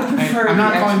UIs. I prefer prefer I'm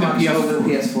not calling the Xbox PS4 over the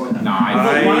PS4 though. No,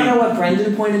 I Want to know what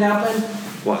Brendan pointed out, Ben?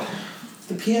 What?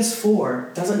 The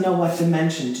PS4 doesn't know what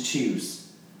dimension to choose.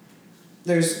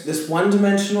 There's this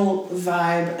one-dimensional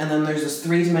vibe, and then there's this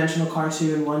three-dimensional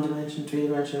cartoon, one dimension, three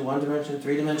dimension, one dimension,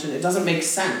 three dimension. It doesn't make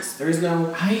sense. There is no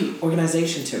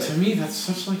organization to it. To me, that's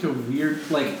such like a weird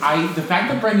the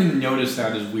fact that Brendan noticed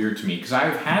that is weird to me because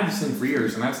I've had this thing for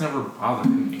years and that's never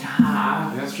bothered me.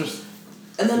 That's just.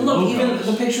 And then look, logos. even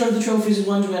the picture of the trophies is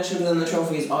one dimension, but then the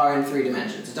trophies are in three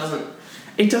dimensions. It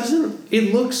doesn't.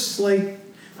 It looks like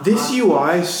this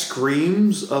UI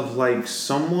screams of like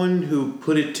someone who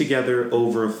put it together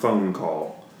over a phone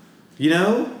call. You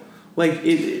know? Like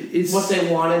it's What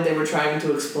they wanted, they were trying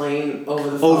to explain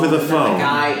over the phone. over the and phone.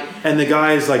 Then And the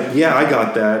guy is like, yeah, I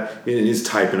got that. And he's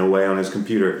typing away on his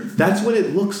computer. That's what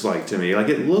it looks like to me. Like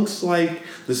it looks like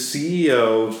the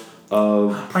CEO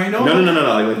of like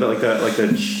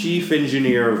the chief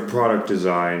engineer of product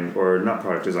design, or not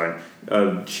product design,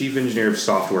 chief engineer of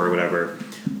software or whatever,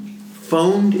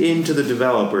 phoned into the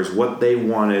developers what they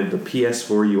wanted the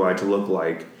PS4 UI to look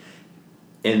like,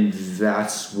 and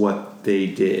that's what they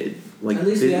did. Like at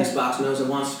least the Xbox knows it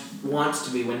wants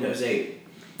to be Windows 8.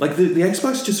 Like the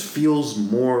Xbox just feels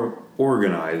more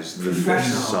organized than this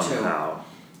Professional, somehow.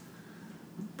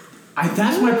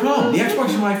 That's my problem. The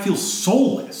Xbox UI feels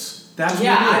soulless. That's what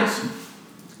it is.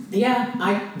 The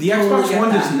The Xbox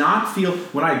One does not feel.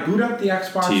 When I boot up the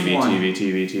Xbox TV, One,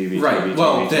 TV. right? TV,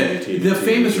 Well, TV, the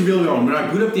famous TV. reveal on when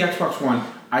I boot up the Xbox One,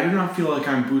 I do not feel like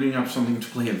I'm booting up something to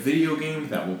play a video game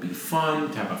that will be fun,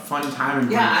 to have a fun time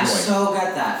and Yeah, I enjoy. so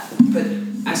get that. But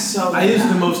I so get It is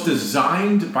that. the most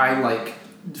designed by like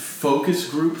focus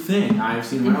group thing I've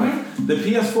seen in my life. The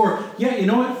PS4, yeah, you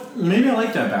know what? Maybe I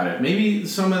like that about it. Maybe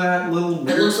some of that little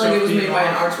weird It looks like stuff it was being made by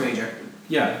an off. arts major.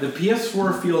 Yeah, the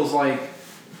PS4 feels like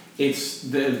it's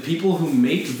the people who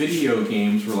make video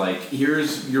games were like,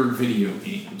 here's your video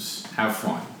games. Have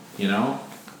fun, you know?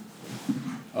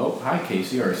 Oh, hi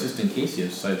Casey. Our assistant Casey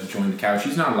has decided to join the couch.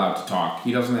 He's not allowed to talk.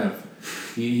 He doesn't have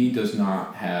he does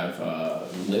not have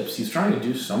lips. He's trying to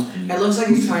do something. It looks like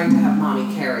he's trying to have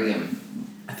mommy carry him.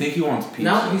 I think he wants pizza.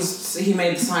 No, he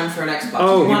made the sign for an Xbox.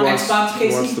 Oh, you want Xbox, Casey?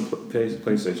 He wants the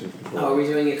PlayStation controller. Oh, are we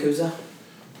doing Yakuza?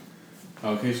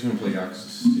 Okay, he's gonna play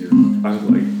Axis Zero. I was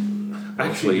like,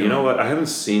 actually, you know what? I haven't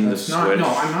seen That's the not. Switch. No,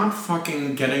 I'm not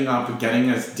fucking getting up, getting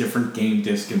a different game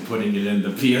disc and putting it in the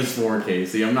PS4,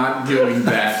 Casey. I'm not doing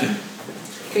that.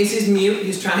 Casey's mute.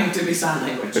 He's trying to be sign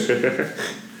language.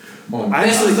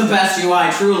 This is the best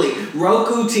UI, truly.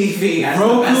 Roku TV has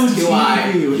the best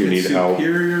UI. with You its need help.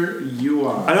 superior UI.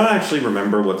 I don't actually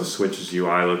remember what the Switch's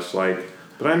UI looks like,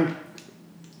 but I'm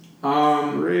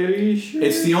pretty sure.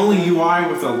 It's the only UI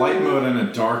with a light mode and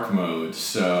a dark mode,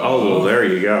 so. Oh, well, there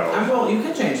you go. Well, you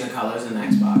can change the colors in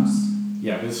Xbox.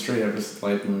 Yeah, but it's straight up just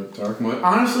light mode, dark mode.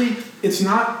 Honestly, it's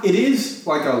not. It is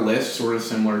like a list, sort of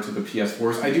similar to the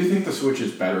PS4s. I do think the Switch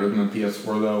is better than the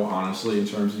PS4, though. Honestly, in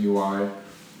terms of UI.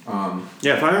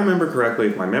 Yeah, if I remember correctly,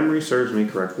 if my memory serves me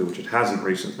correctly, which it hasn't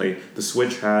recently, the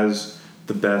Switch has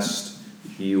the best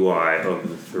UI of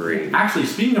the three. Actually,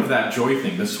 speaking of that joy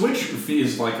thing, the Switch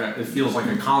feels like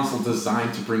a console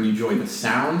designed to bring you joy. The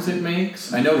sounds it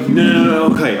makes. I know you. No.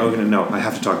 Okay, no. I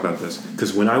have to talk about this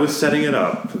because when I was setting it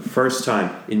up for the first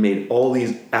time, it made all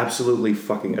these absolutely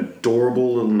fucking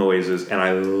adorable little noises, and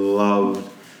I loved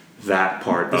that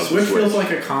part The of Switch the Switch. feels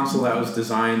like a console that was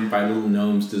designed by little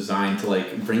gnomes, designed to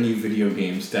like bring you video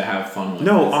games to have fun with.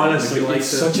 No, It's like, honestly, if you like it's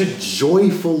such a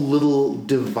joyful little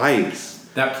device.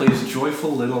 that plays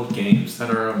joyful little games that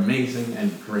are amazing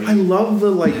and great. I love the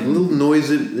like little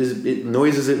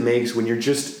noises it makes when you're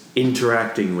just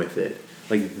interacting with it.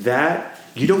 Like that,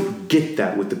 you don't get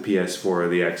that with the PS4 or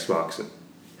the Xbox.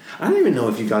 I don't even know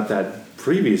if you got that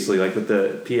previously, like with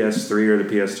the PS3 or the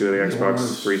PS2 or the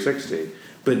Xbox 360.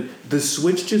 But the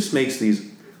Switch just makes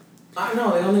these.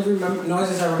 No, the only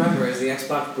noises I remember is the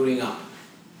Xbox booting up.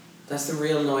 That's the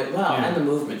real noise. Well, Yeah. and the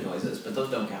movement noises, but those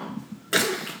don't count.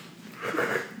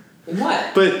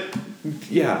 What? But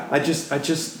yeah, I just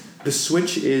the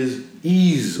Switch is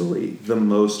easily the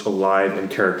most alive and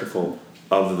characterful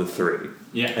of the three.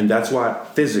 Yeah. And that's why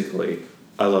physically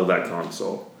I love that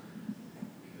console.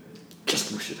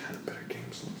 Just wish it had a better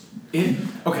games list.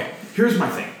 Okay, here's my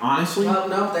thing. Honestly, Oh,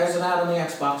 no, there's an ad on the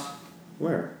Xbox.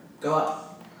 Where? Go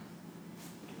up.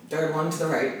 Third one to the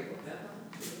right.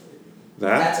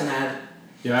 That? That's an ad.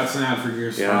 yeah, that's an ad for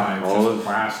Gears Yeah, 5. all just of-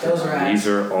 plastic. Those are ads. These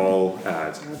are all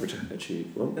ads.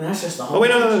 Achieve. Well, And that's just the whole oh wait,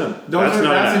 no. That's not an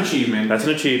an ad. achievement. That's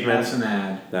an achievement. That's an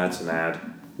ad. That's an ad.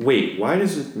 Wait, why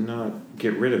does it not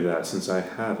get rid of that since I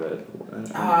have it?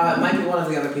 It might be one of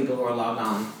the other people who are logged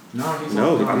on. No, he's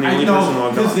No, logged on. I'm the only person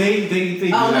logged on. Because they do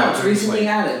Oh that. no, it's recently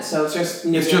added, so it's just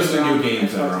new. It's just the new on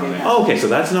games that are Xbox on Game there. Pass. Oh, okay, so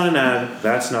that's not an ad.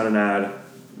 That's not an ad.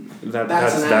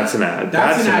 That's an ad.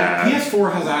 That's an ad.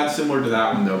 PS4 has ads similar to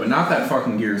that one though, but not that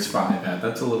fucking Gears 5 ad.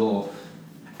 That's a little.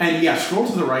 And yeah, scroll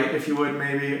to the right if you would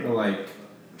maybe, or like.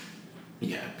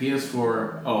 Yeah,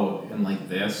 PS4. Oh, and like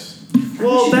this.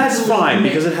 Well, that's fine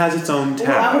because it has its own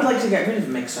Well, I would tab. like to get rid of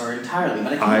Mixer entirely,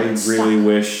 but I I can't. really stop.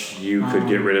 wish you could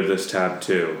get rid of this tab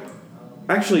too.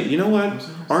 Actually, you know what?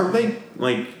 Aren't they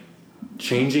like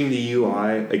changing the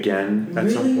UI again at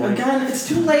some Really? point? Again, it's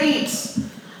too late.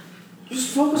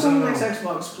 Just focus on the next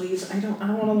Xbox, please. I don't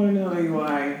want to learn another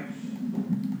UI.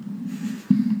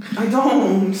 I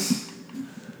don't.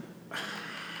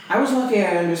 I was lucky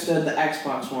I understood the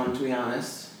Xbox one, to be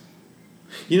honest.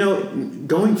 You know,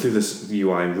 going through this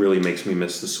UI really makes me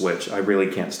miss the Switch. I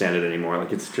really can't stand it anymore.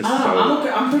 Like it's just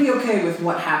I'm pretty okay with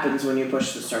what happens when you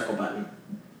push the circle button.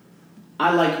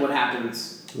 I like what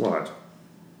happens. What?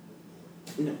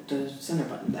 No, the center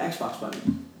button, the Xbox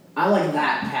button. I like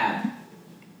that pad.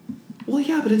 Well,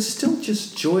 yeah, but it's still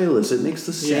just joyless. It makes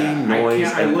the same noise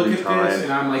I look every at time. this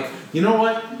and I'm like, you know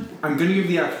what? I'm gonna give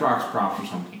the Xbox props for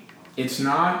something. It's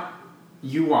not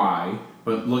UI,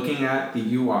 but looking at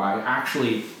the UI,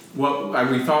 actually, what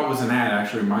we thought was an ad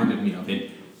actually reminded me of it.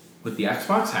 What the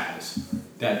Xbox has,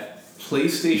 that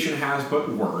PlayStation has, but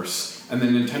worse, and the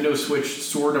Nintendo Switch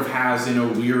sort of has in a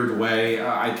weird way.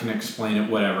 I can explain it,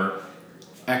 whatever.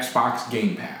 Xbox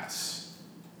Game Pass.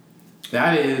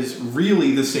 That is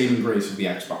really the saving grace of the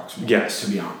Xbox One. Yes.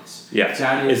 To be honest. Yes.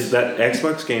 That is that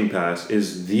Xbox Game Pass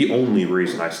is the only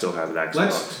reason I still have an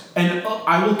Xbox.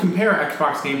 I will compare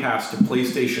Xbox Game Pass to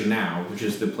PlayStation Now, which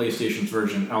is the PlayStation's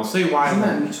version. I'll say why. Isn't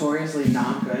that notoriously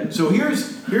not good? So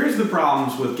here's the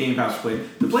problems with Game Pass Play.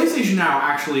 The PlayStation Now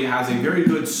actually has a very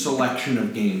good selection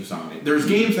of games on it. There's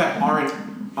games that aren't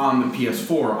on the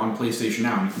PS4 on PlayStation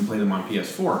Now, and you can play them on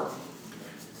PS4.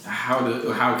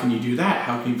 How can you do that?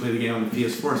 How can you play the game on the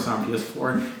PS4? It's not on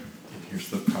PS4. And here's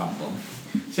the problem.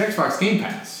 It's the Xbox Game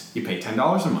Pass. You pay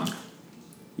 $10 a month.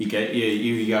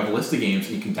 You have a list of games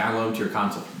and you can download them to your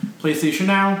console. PlayStation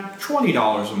Now,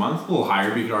 $20 a month, a little higher,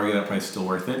 but you could argue that price is still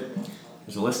worth it.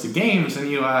 There's a list of games and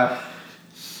you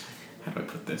how do I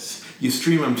put this? You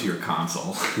stream them to your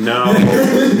console. No.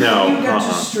 You get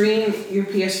to stream your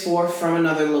PS4 from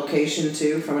another location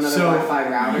too, from another Wi-Fi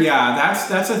router. Yeah,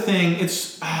 that's a thing.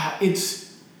 It's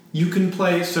you can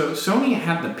play. So Sony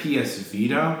had the PS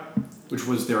Vita, which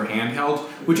was their handheld,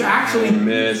 which actually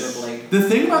the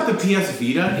thing about the PS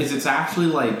Vita is it's actually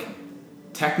like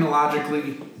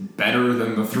technologically better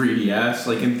than the 3DS.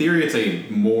 Like in theory, it's a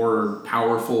more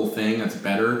powerful thing that's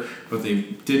better, but they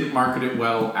didn't market it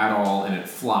well at all, and it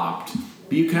flopped.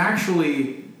 But you can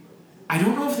actually, I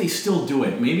don't know if they still do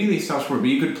it. Maybe they stopped for it,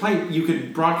 but you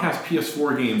could broadcast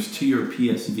PS4 games to your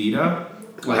PS Vita,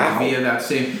 like via that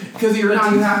same. Because Do you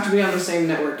have to be on the same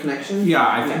network connection? Yeah,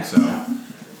 I think so.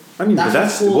 I mean,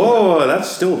 that's cool. whoa, that's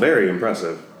still very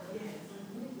impressive.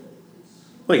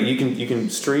 Like you can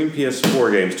stream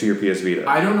PS4 games to your PS Vita.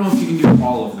 I don't know if you can do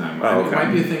all of them. Oh, okay. It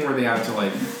might be a thing where they have to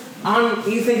like.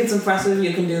 You think it's impressive?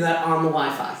 You can do that on the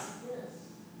Wi-Fi.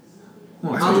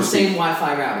 On the same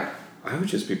Wi-Fi router. I would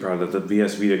just be proud that the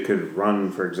PS Vita could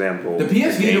run, for example. The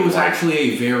PS Vita was actually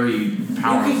a very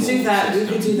powerful. You could do that. system.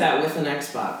 You could do that with an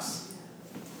Xbox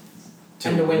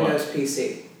and a Windows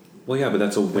PC. Well, yeah, but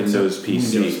that's a Windows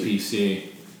PC. Windows PC.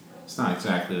 It's not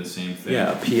exactly the same thing.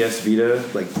 Yeah, a PS Vita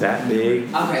like that big.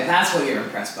 Okay, that's what you're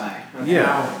impressed by. Okay.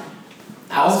 Yeah.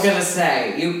 I was gonna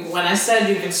say when I said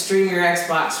you could stream your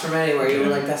Xbox from anywhere, you were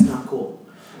like, "That's not cool,"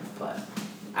 but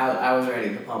I was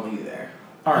ready to pummel you there.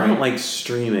 All right. I don't like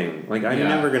streaming. Like I'm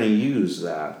never gonna use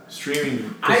that.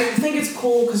 Streaming. I think it's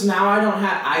cool because now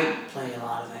I play a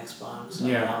lot of Xbox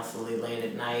healthily late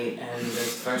at night, and the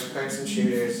first-person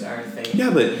shooters are a thing.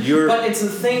 Yeah, but it's a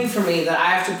thing for me that I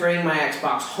have to bring my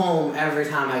Xbox home every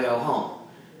time I go home.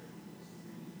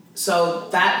 So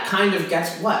that kind of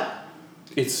gets what?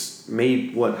 It's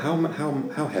made what?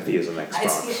 How heavy is an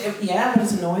Xbox? But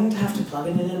it's annoying to have to plug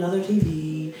it in another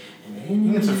TV. I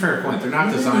think it's a fair point. They're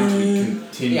not designed to be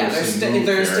continuously moved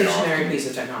they're a very stationary often. piece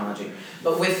of technology.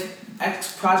 But with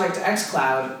Project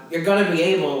xCloud, you're going to be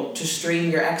able to stream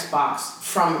your Xbox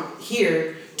from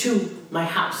here to my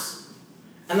house.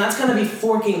 And that's going to be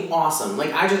forking awesome.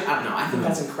 Like, I don't know. I think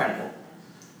that's incredible.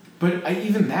 But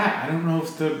even that, I don't know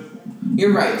if the...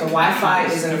 You're right. The Wi-Fi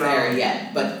isn't there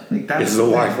yet, but... Like, that's is the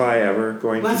Wi-Fi ever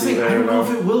going to be there? I don't know if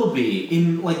it will be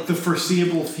in, like, the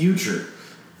foreseeable future.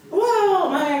 Well,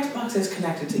 my Xbox Xbox is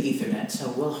connected to Ethernet, so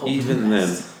we'll hope Even for the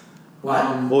best.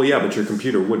 What? Well, yeah, but your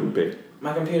computer wouldn't be.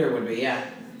 My computer would be, yeah.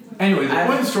 Anyway, the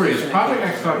point of the story is I've- Project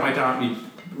Xbox might not be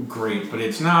great, but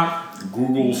it's not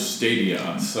Google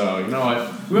Stadia. So you know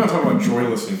what? We want to talk about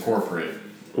Joyless Incorporate.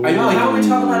 I No, like. how do we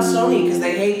talk about Sony? Because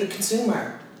they hate the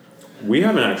consumer. We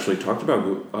haven't actually talked about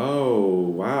Google. Oh,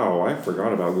 wow. I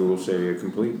forgot about Google Stadia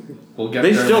completely. We'll get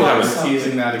They there. still I'm haven't.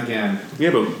 teasing that again. Yeah,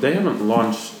 but they haven't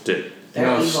launched it. They're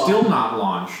No, evil. still not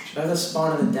launched. They're the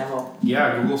spawn of the devil.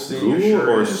 Yeah, Google Stadia. Google sure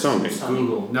or is. Sony?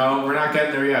 Google. No, we're not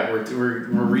getting there yet. We're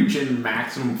reaching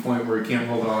maximum point where we can't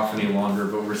hold it off any longer.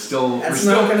 But we're still. That's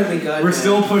we're not still, going to be good. We're man.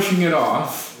 still pushing it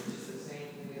off.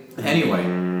 Anyway,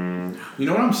 you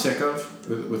know what I'm sick of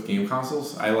with game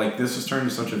consoles? I like this has turned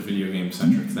into such a video game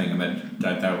centric thing, and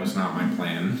that was not my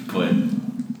plan, but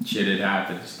shit, it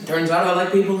happens. Turns out I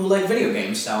like people who like video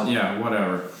games, so. Yeah,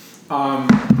 whatever.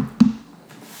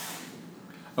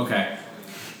 Okay.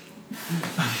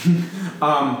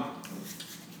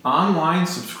 Online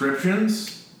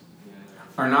subscriptions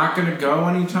are not going to go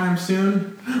anytime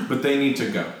soon, but they need to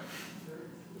go.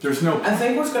 There's no. I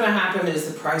think what's going to happen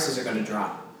is the prices are going to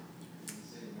drop.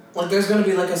 Like, there's going to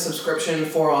be like a subscription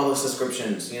for all the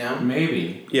subscriptions, you know?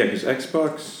 Maybe. Yeah, because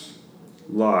Xbox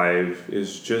Live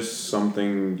is just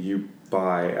something you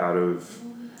buy out of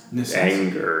Necessity.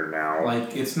 anger now.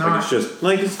 Like, it's Like, not. it's just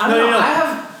like it's I don't know.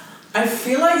 no. I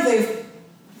feel like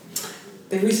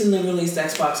they recently released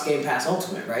Xbox Game Pass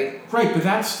Ultimate, right? Right, but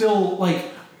that's still, like,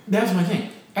 that's my thing.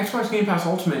 Xbox Game Pass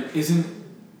Ultimate isn't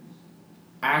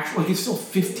actually, like, it's still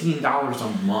 $15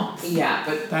 a month. Yeah,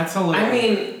 but That's a little. I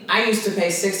mean, I used to pay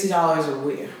 $60 a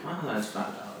week. Well, that's $5 a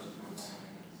month.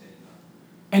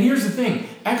 And here's the thing,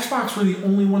 Xbox were the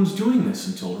only ones doing this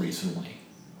until recently.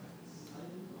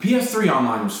 PS3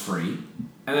 Online was free,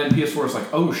 and then PS4 was like,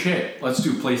 oh shit, let's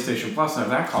do PlayStation Plus, now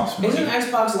that costs money. Isn't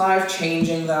Xbox Live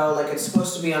changing though? Like, it's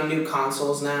supposed to be on new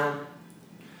consoles now.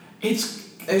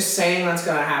 They're saying that's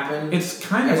gonna happen. It's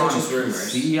kind of Or on is it just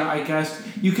rumors? PC, I guess.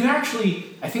 You can actually,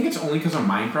 I think it's only because of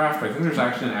Minecraft, but I think there's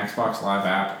actually an Xbox Live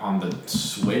app on the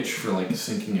Switch for like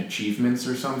syncing achievements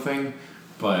or something,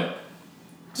 but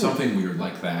something weird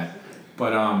like that.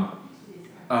 But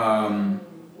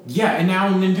yeah, and now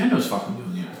Nintendo's fucking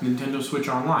doing it. Nintendo Switch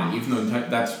Online, even though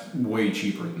that's way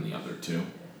cheaper than the other two.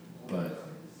 But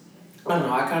I don't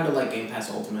know. I kind of like Game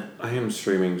Pass Ultimate. I am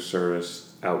streaming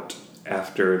service out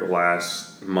after the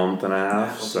last month and a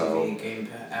half, Apple so TV, Game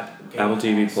Apple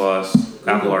TV Pass, Plus, Google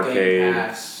Apple Game Arcade,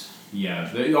 Pass,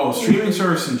 yeah, streaming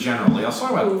service in general. Let's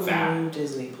talk about that. Hulu,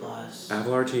 Disney Plus.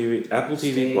 Apple TV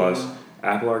Stadia. Plus,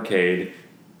 Apple Arcade,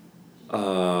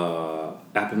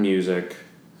 Apple Music,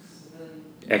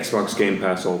 Xbox Game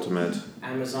Pass Ultimate.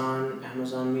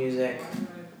 Amazon Music,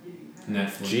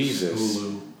 Netflix, Jesus.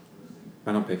 Hulu.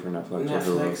 I don't pay for Netflix or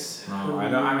Hulu. Netflix. No, I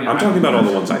don't. I mean, I'm talking about all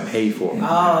the ones I pay for.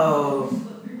 Oh.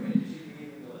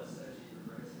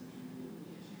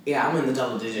 Yeah, I'm in the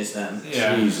double digits then.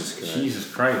 Yeah. Jesus Christ.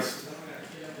 Jesus Christ.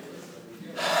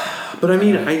 But I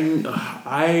mean,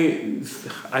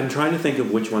 I'm trying to think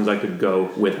of which ones I could go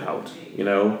without. You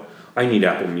know, I need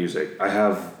Apple Music. I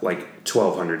have like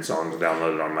 1,200 songs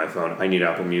downloaded on my phone. I need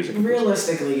Apple Music.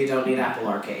 Realistically, you don't need Apple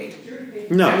Arcade.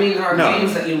 No, I mean, there are no.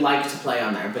 games that you like to play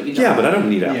on there, but you don't. Yeah, but I don't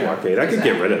need Apple Yeah, Arcade. I could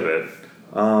get exactly. rid of it.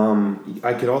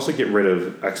 I could also get rid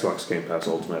of Xbox Game Pass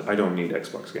Ultimate. I don't need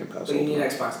Xbox Game Pass But you Ultimate.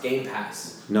 need Xbox Game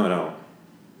Pass. No.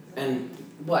 And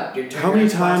what? You're turning How many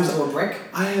Xbox times- into a brick?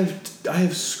 I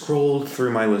have scrolled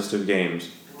through my list of games,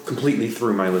 completely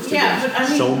through my list Yeah, of games, but I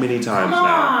mean, so many times Come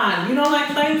now. on! You don't like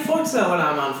playing Forza when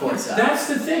I'm on Forza. That's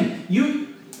the thing. You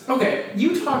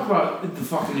talk about the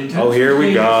fucking Nintendo. Oh, here we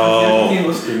games, go. the game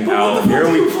list. But Oh, what the here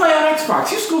fuck do we- you play on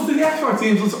Xbox? You scroll through the Xbox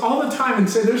games list all the time and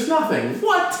say there's nothing.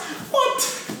 What?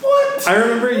 I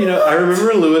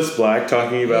remember Lewis Black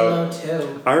talking about. Halo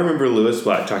 2. I remember Lewis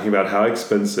Black talking about how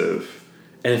expensive.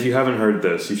 And if you haven't heard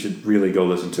this, you should really go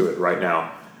listen to it right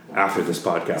now after this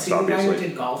podcast. See the guy who Obviously,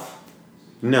 did golf?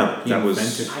 no, He that was.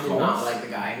 invented- I did not like the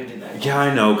guy who did that. Yeah,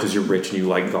 I know, because you're rich and you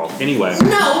like golf. Anyway.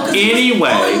 No, because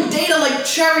Anyway. pulling data like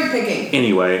cherry picking.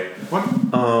 Anyway. What?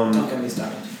 Don't get me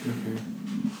started.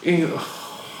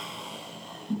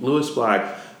 Lewis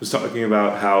Black was talking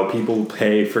about how people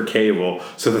pay for cable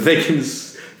so that they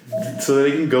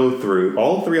can go through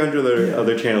all 300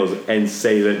 other channels and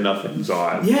say that nothing's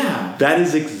on. Yeah. That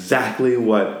is exactly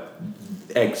what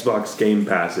Xbox Game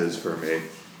Pass is for me.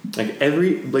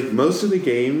 Like most of the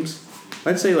games,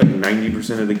 I'd say like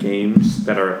 90% of the games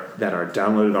that are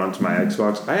downloaded onto my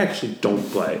Xbox, I actually don't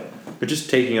play. They're just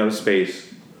taking up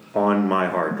space on my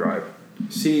hard drive.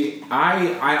 See,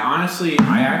 I honestly,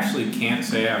 I actually can't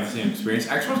say I have the same experience.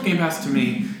 Xbox Game Pass to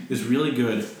me is really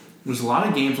good there's a lot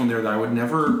of games on there that I would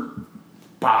never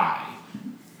buy,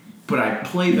 but I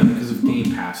play them because of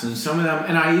Game Pass. And some of them,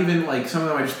 and I even, like, some of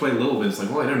them I just play a little bit. It's like,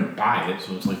 well, I didn't buy it,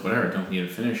 so it's like, whatever, I don't need to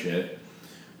finish it.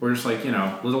 Or just like,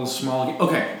 little small...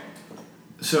 Okay,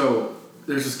 so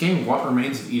there's this game, What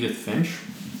Remains of Edith Finch,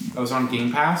 that was on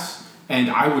Game Pass, and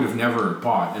I would have never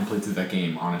bought and played through that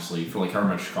game, honestly, for like however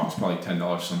much it cost, probably $10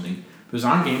 or something. It was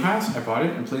on Game Pass, I bought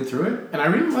it and played through it, and I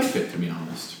really liked it, to be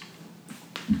honest.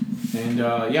 And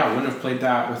I wouldn't have played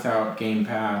that without Game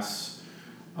Pass.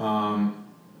 Yeah.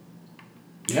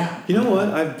 You know what?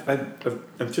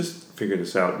 I've just figured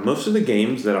this out. Most of the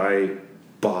games that I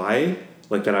buy,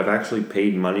 like that I've actually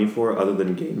paid money for other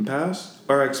than Game Pass,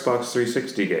 are Xbox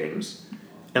 360 games.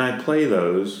 And I play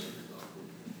those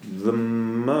the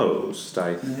most,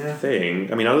 I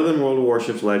think. I mean, other than World of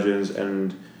Warships Legends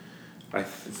and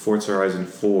Forza Horizon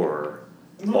 4.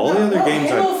 All the other games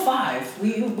Halo 5.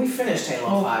 We finished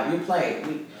Halo 5. You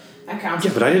played. That counts.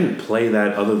 Yeah, but I didn't play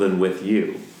that other than with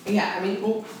you. Yeah, I mean,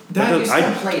 well,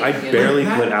 I barely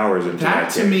put hours into that.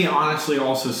 That to me honestly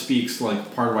also speaks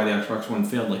like part of why the Xbox One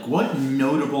failed. Like, what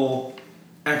notable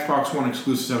Xbox One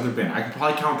exclusives have there been? I could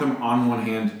probably count them on one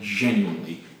hand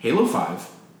genuinely. Halo 5,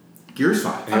 Gears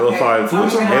 5. Halo 5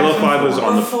 was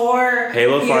on the... Before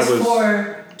Halo 5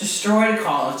 was... destroyed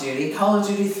Call of Duty. Call of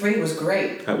Duty 3 was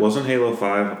great. Wasn't Halo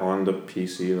 5 on the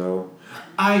PC though?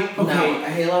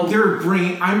 Halo. They're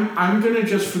bringing. I'm gonna,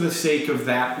 just for the sake of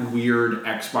that weird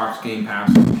Xbox Game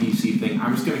Pass on the PC thing,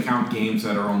 I'm just gonna count games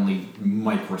that are only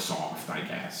Microsoft, I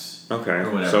guess. Okay.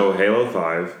 Or whatever. So Halo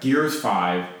 5, Gears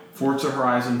 5, Forza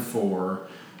Horizon 4,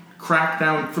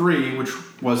 Crackdown 3, which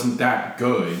wasn't that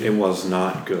good. it was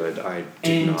not good. I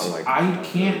did not like. I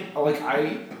can't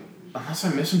unless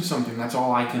I'm missing something. That's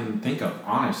all I can think of,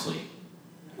 honestly.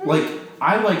 Like.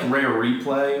 I like Rare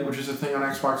Replay, which is a thing on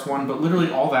Xbox One, but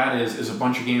literally all that is a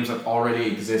bunch of games that already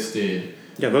existed.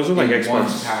 Yeah, those are like in Xbox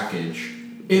one package.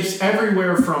 It's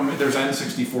everywhere from there's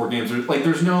N64 games.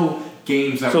 There's no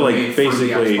games that So were like made for the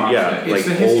basically, Xbox. yeah, It's like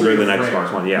the history older than of Xbox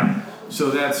Rare. One, yeah. So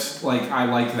that's like I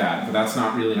like that, but that's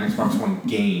not really an Xbox One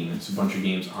game. It's a bunch of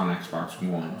games on Xbox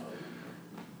One.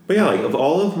 But yeah, like of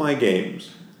all of my games,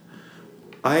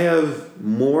 I have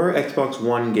more Xbox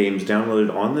One games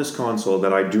downloaded on this console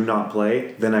that I do not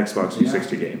play than Xbox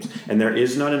 360 games. And there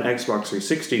is not an Xbox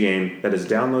 360 game that is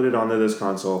downloaded onto this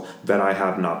console that I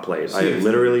have not played. I have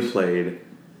literally played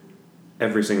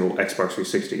every single Xbox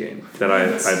 360 game.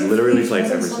 I've literally played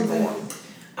every single one.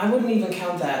 I wouldn't even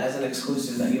count that as an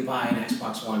exclusive that you buy an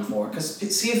Xbox One for, because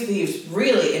Sea of Thieves,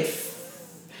 really,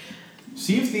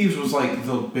 Sea of Thieves was like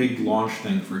the big launch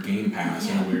thing for Game Pass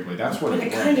in a weird way. That's what it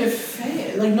was. kind of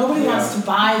failed. Like, nobody wants to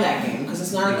buy that game, because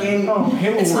it's not a game,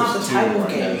 Halo it's not Wars the type 2, of I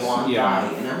game guess. you want to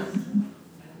buy, you know?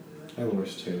 Halo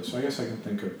Wars 2. So I guess I can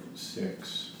think of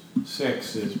 6.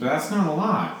 6 is, but that's not a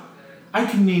lot. I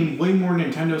can name way more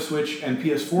Nintendo Switch and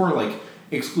PS4 like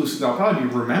exclusives. I'll probably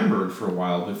be remembered for a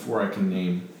while before I can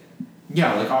name.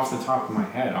 Yeah, like off the top of my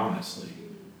head, honestly.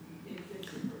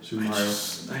 Super Mario.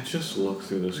 I just looked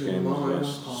through this game Mario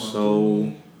list Kart.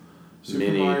 so Super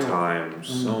many Mario.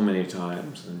 times. So many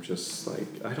times. I'm just like,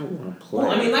 I don't want to play.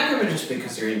 Well, I mean, that could be just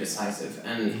because you're indecisive,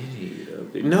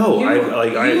 and No,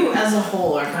 you as a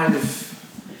whole are kind of...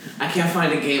 I can't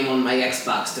find a game on my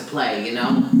Xbox to play, you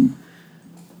know?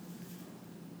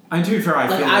 And to be fair, I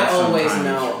feel like I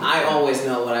sometimes- always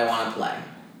know what I want to play.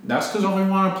 That's because all we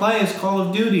want to play is Call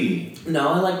of Duty. No,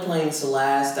 I like playing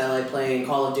Celeste, I like playing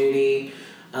Call of Duty,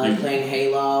 I like playing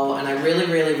Halo, and I really,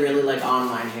 really, really like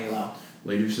online Halo.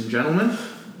 Ladies and gentlemen,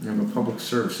 we have a public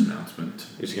service announcement.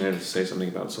 You're just going to say something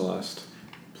about Celeste.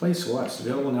 Play Celeste,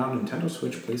 available now on Nintendo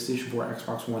Switch, PlayStation 4,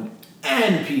 Xbox One,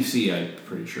 and PC. I'm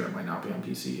pretty sure it might not be on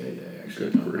PC. I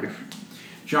actually don't know.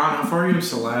 John, how far are you in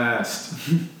Celeste?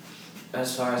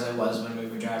 As far as I was when we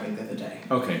were driving the other day.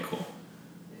 Okay, cool.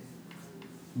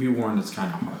 Be warned, it's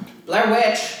kind of hard. Blair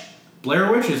Witch!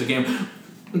 Blair Witch is a game...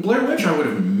 Blair Witch I would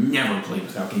have never played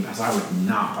without Game Pass. I would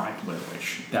not buy Blair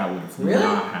Witch. That would have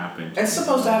not happened. It's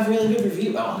supposed to have really good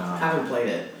reviews. Oh, No. I haven't played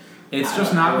it. It's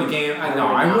just not the game...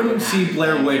 I wouldn't see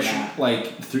Blair Witch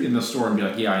in the store and be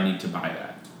like, yeah, I need to buy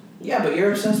that. Yeah, but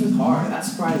you're obsessed with horror. That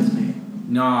surprises me.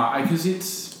 No, because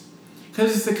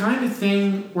it's the kind of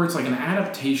thing where it's like an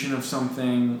adaptation of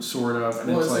something, sort of, and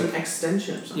Well, it's like an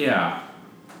extension of something. yeah,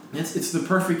 it's the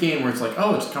perfect game where it's like,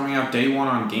 oh, it's coming out day one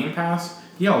on Game Pass.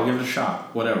 Yeah, I'll give it a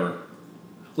shot. Whatever.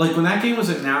 Like when that game was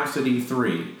announced at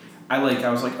E3, I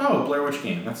was like, oh, Blair Witch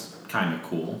game. That's kind of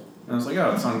cool. And I was like,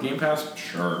 oh, it's on Game Pass.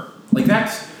 Sure. Like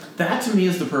that to me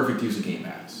is the perfect use of Game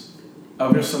Pass.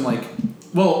 Of just some like,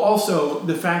 well, also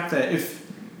the fact that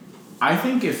if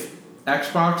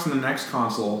Xbox and the next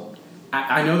console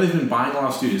I know they've been buying a lot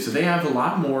of studios, so they have a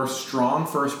lot more strong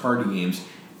first-party games,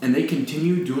 and they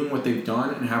continue doing what they've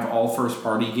done and have all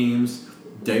first-party games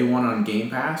day one on Game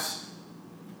Pass.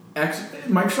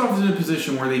 Microsoft is in a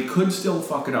position where they could still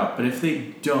fuck it up, but if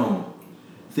they don't,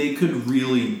 they could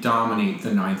really dominate the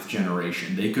 9th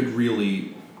generation. They could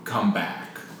really come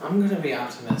back. I'm going to be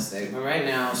optimistic, but right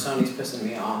now Sony's pissing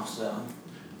me off, so...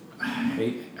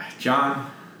 Hey,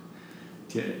 John,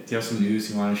 do you have some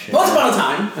news you want to share? Once upon a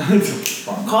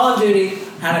time, Call of Duty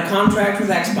had a contract with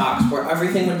Xbox where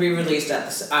everything would be released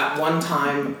at one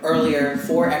time earlier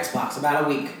for Xbox, about a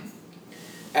week.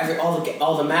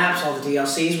 All the maps, all the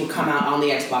DLCs would come out on the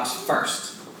Xbox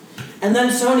first. And then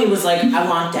Sony was like, I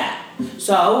want that.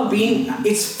 So,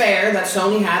 it's fair that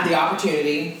Sony had the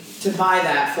opportunity to buy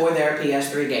that for their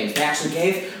PS3 games. They actually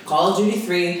gave Call of Duty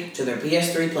 3 to their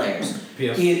PS3 players.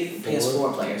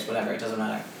 PS4 players, whatever, it doesn't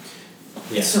matter.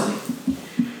 Yeah. It's Sony.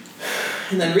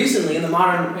 And then recently, in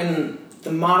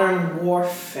the Modern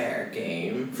Warfare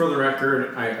game... For the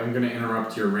record, I'm going to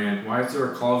interrupt your rant. Why is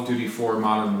there a Call of Duty 4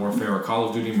 Modern Warfare, a Call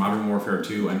of Duty Modern Warfare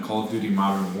 2, and Call of Duty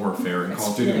Modern Warfare, and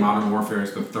Call of Duty Modern Warfare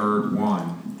is the third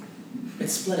one?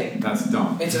 It's splitting. That's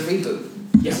dumb. It's a reboot.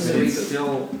 Yes, this is a reboot. It's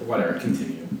still... Whatever,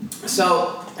 continue.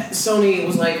 So, Sony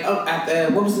was like,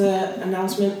 what was the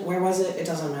announcement? Where was it? It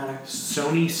doesn't matter.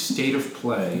 Sony State of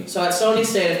Play. So at Sony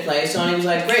State of Play, Sony was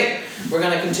like, great, we're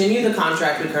going to continue the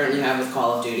contract we currently have with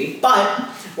Call of Duty, but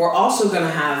we're also going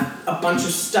to have a bunch of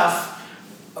stuff,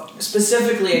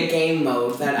 specifically a game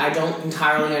mode that I don't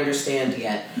entirely understand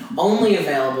yet, only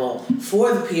available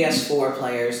for the PS4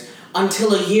 players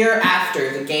until a year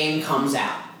after the game comes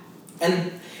out.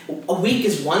 And a week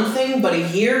is one thing, but a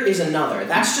year is another.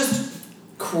 That's just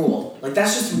cruel. Like,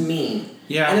 that's just mean.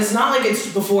 Yeah. And it's not like it's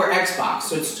before Xbox,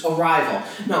 so it's a rival.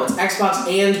 No, it's Xbox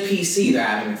and PC they're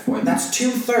having it for. That's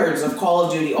 2/3 of Call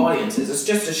of Duty audiences. It's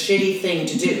just a shitty thing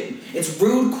to do. It's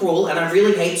rude, cruel, and I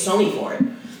really hate Sony for it.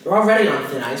 They're already on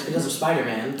thin ice because of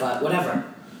Spider-Man, but whatever.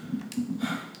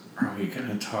 Are we going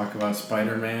to talk about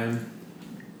Spider-Man?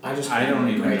 I don't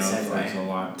even know if there's a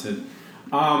lot to...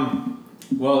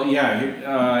 Well,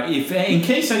 yeah, in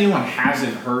case anyone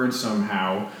hasn't heard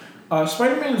somehow,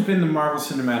 Spider-Man has been in the Marvel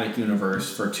Cinematic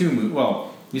Universe for 2 movies.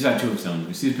 Well, he's had 2 of his own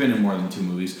movies. He's been in more than 2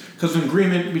 movies. Because of an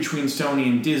agreement between Sony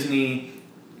and Disney,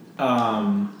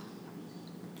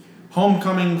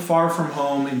 Homecoming, Far From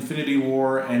Home, Infinity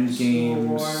War,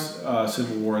 Endgame,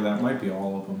 Civil War, that might be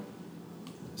all of them.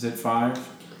 Is it 5?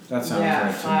 That sounds right to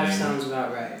me. 5 sounds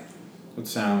about right. That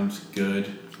sounds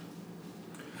good.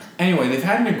 Anyway, they've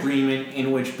had an agreement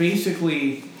in which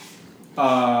basically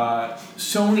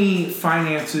Sony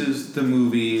finances the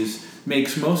movies,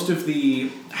 makes most of the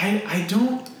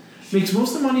makes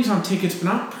most of the monies on tickets, but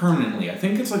not permanently. I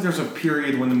think it's like there's a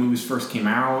period when the movies first came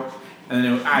out, and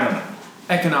then I don't know,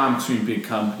 economics between big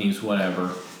companies,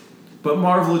 whatever. But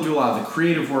Marvel would do a lot of the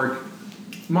creative work.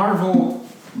 Marvel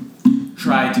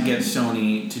tried to get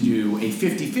Sony to do a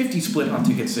 50-50 split on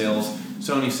ticket sales.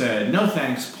 Sony said, no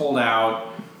thanks, pulled out.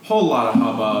 Whole lot of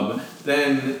hubbub.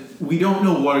 Then we don't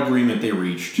know what agreement they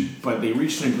reached, but they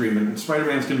reached an agreement. And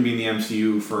Spider-Man's going to be in the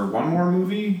MCU for one more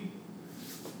movie.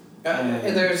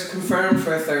 There's confirmed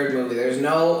for a 3rd movie. There's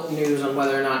no news on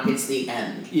whether or not it's the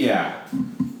end. Yeah.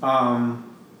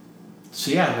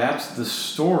 So yeah, that's the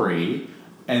story.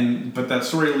 But that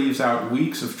story leaves out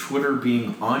weeks of Twitter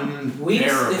being unbearable. Weeks?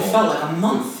 It felt like a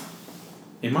month.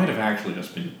 It might have actually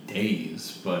just been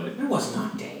days, but... It was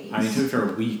not days. I mean, to be fair,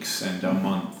 weeks and a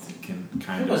month can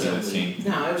kind of be the same.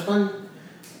 No, it was one...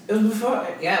 It was before...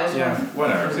 Yeah, it was yeah,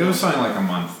 whatever. It was something like a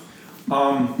month.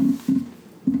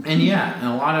 And yeah, and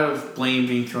a lot of blame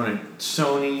being thrown at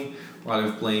Sony, a lot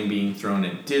of blame being thrown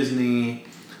at Disney.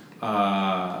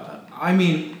 I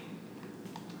mean...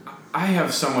 I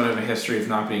have somewhat of a history of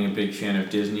not being a big fan of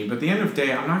Disney, but at the end of the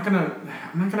day, I'm not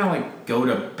gonna like go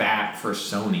to bat for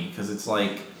Sony because it's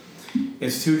like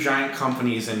it's 2 giant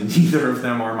companies and neither of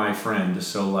them are my friend.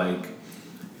 So like,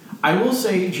 I will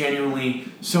say genuinely,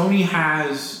 Sony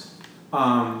has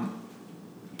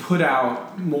put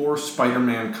out more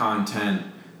Spider-Man content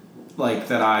like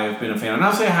that I've been a fan of.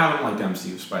 Not to say I haven't liked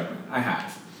MCU Spider-Man, I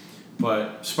have.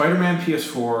 But Spider-Man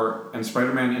PS4 and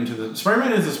Spider-Man Into the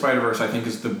Spider-Verse, I think,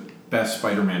 is the best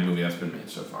Spider-Man movie that's been made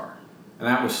so far. And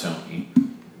that was Sony.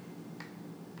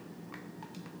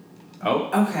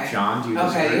 Oh, okay. John, do you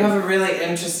disagree? Okay, you have a really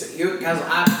interesting...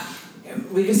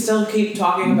 we can still keep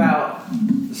talking about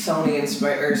Sony and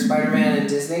Spider-Man and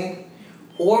Disney,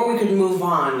 or we could move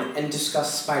on and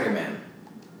discuss Spider-Man.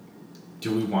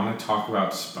 Do we want to talk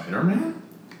about Spider-Man?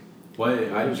 What?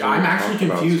 I'm actually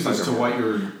confused as to what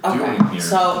you're doing here.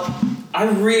 So, I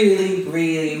really,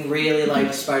 really, really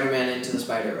liked Spider-Man Into the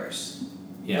Spider-Verse.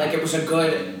 Yeah. Like, it was a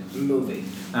good movie.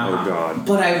 Oh God.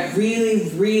 But I really,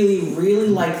 really, really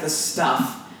like the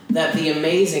stuff that the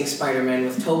Amazing Spider-Man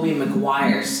with Tobey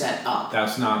Maguire set up.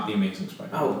 That's not the Amazing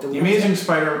Spider-Man. Oh, the Amazing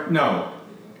Spider. No,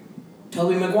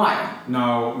 Tobey Maguire.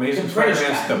 no. Amazing The British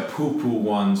Spider-Man's guy. the poo-poo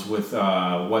ones with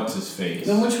what's his face.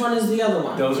 Then which one is the other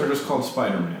one? Those are just called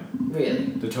Spider-Man. Really?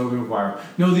 The Tobey Maguire.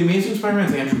 No, the Amazing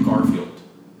Spider-Man's Andrew Garfield,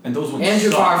 and those ones.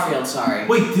 Andrew suck. Garfield, sorry.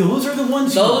 Wait, those are the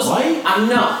ones Those, you like?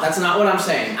 no, that's not what I'm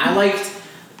saying. I liked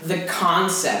the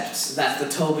concepts that the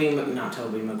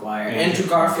Andrew Andrew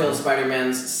Garfield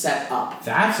Spider-Man's set up.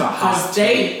 That's a hot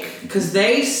take. Because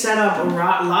they set up a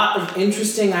lot of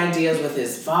interesting ideas with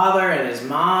his father and his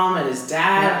mom and his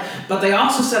dad, but they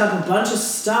also set up a bunch of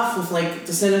stuff with like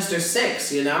the Sinister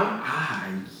Six, you know?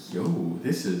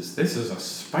 This is a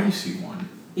spicy one.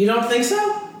 You don't think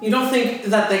so? You don't think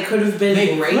that they could have been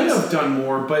They great? could have done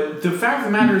more, but the fact of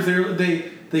the matter is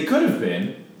they could have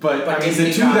been. But I mean Disney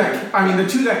the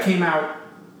two that came out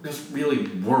just really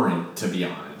weren't, to be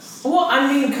honest. Well,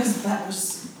 I mean, because that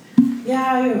was...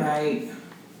 Yeah, you're right.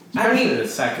 Especially the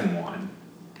second one.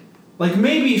 Like,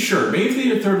 maybe if they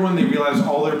did a third one, they realized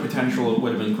all their potential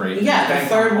would have been great. Yeah, the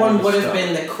third one would have stuff.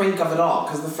 been the crink of it all,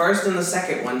 because the first and the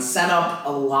second one set up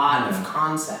a lot of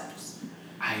concepts.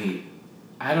 I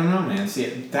don't know, man. See,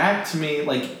 that to me,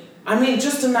 like... I mean,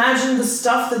 just imagine the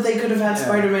stuff that they could have had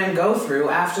Spider-Man go through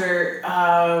after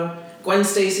Gwen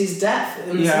Stacy's death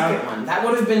in the second one. That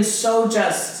would have been so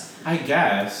just... I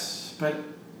guess, but...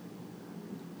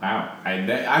 Wow.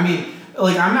 I mean,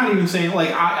 like, I'm not even saying... Like,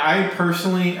 I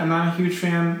personally am not a huge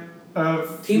fan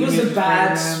of... He was a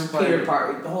bad Spider-Man, Peter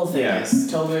Parker. The whole thing Yeah. is,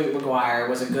 Tobey Maguire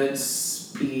was a good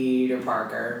Peter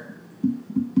Parker.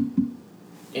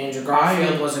 Andrew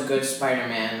Garfield was a good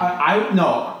Spider-Man.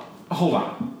 No, hold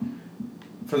on.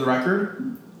 For the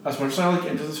record, as much as I like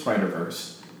Into the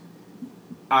Spider-Verse,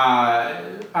 I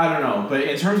don't know, but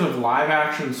in terms of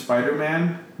live-action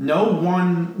Spider-Man, no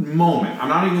one moment, I'm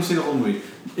not even going to say the whole movie,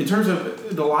 in terms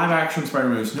of the live-action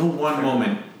Spider-Man movies, no one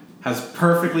moment has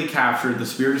perfectly captured the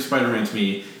spirit of Spider-Man to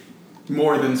me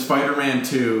more than Spider-Man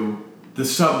 2, the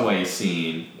subway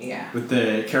scene. Yeah. With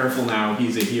the careful now,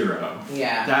 he's a hero.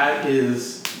 Yeah. That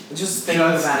is... Just thinking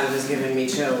about it is giving me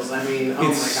chills. I mean, oh my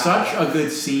god. It's such a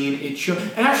good scene. It should...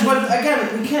 And actually... But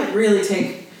again, we can't really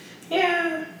take...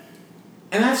 Yeah.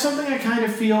 And that's something I kind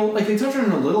of feel... Like, they touch on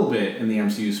it a little bit in the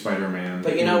MCU Spider-Man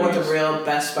But you know what the real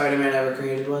best Spider-Man ever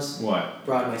created was? What?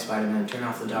 Broadway Spider-Man. Turn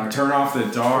Off the Dark. Turn Off the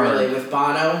Dark. Really, with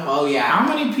Bono? Oh, yeah.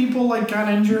 How many people, like, got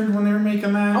injured when they were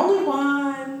making that? Only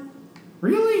one.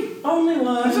 Really? Only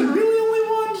one. Is it really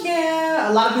only one? Yeah.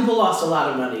 A lot of people lost a lot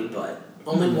of money, but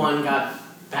only one got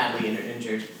badly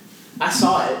injured. I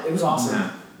saw it. It was awesome.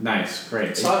 Yeah. Nice.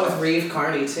 Great. Saw it with Reeve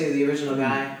Carney, too, the original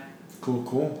guy.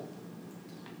 Cool.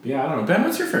 Yeah, I don't know. Ben,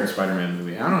 what's your favorite Spider-Man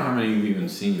movie? I don't know how many you've even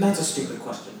seen. That's a stupid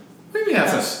question. Maybe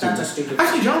that's a stupid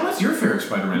Actually, John, what's your favorite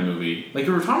Spider-Man movie? Like,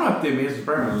 we were talking about the Amazing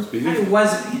Spider-Man movie. It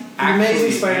was The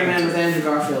Amazing Spider-Man with Andrew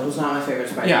Garfield was not my favorite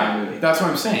Spider-Man movie. That's what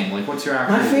I'm saying. Like, what's your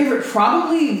actual... My favorite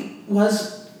probably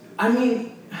was... I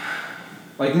mean...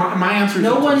 Like, my answer is...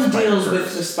 No one deals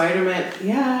with the Spider-Man...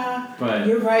 Yeah, but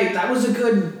you're right. That was a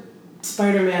good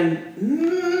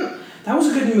Spider-Man... that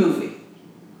was a good movie.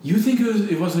 You think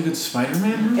it wasn't a good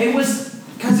Spider-Man movie? It was...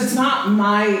 Because it's not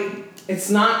my...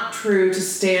 It's not true to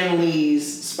Stan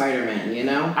Lee's Spider-Man, you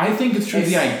know? I think it's true to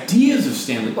the ideas of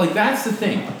Stan Lee. Like, that's the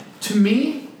thing. To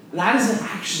me... That is an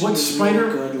actually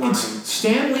good line. It's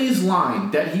Stan Lee's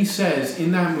line that he says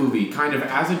in that movie, kind of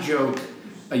as a joke,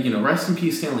 rest in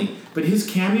peace, Stan Lee. But his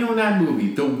cameo in that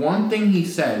movie, the one thing he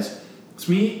says,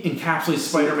 to me, encapsulates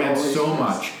Spider-Man so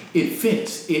much. It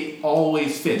fits. It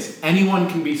always fits. Anyone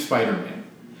can be Spider-Man.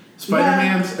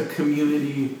 Spider-Man's a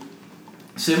community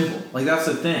symbol. Like, that's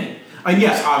the thing. And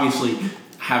yes, obviously,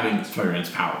 having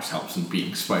Spider-Man's powers helps in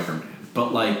being Spider-Man.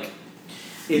 But, like...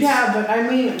 Yeah, but I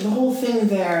mean, the whole thing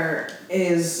there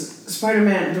is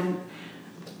Spider-Man,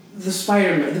 the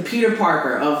Spider-Man, the Peter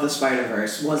Parker of the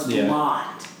Spider-Verse was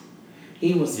blonde.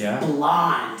 He was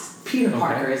blonde. Peter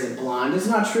Parker isn't blonde. It's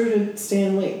not true to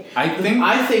Stan Lee. I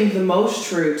think the most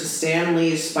true to Stan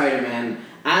Lee's Spider-Man,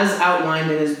 as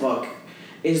outlined in his book,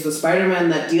 is the Spider-Man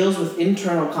that deals with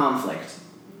internal conflict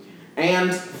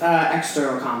and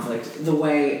external conflict, the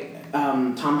way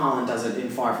Tom Holland does it in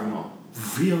Far From Home.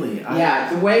 Really?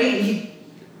 The way he...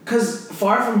 Because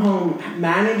Far From Home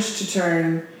managed to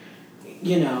turn,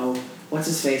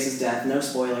 what's-his-face's death, no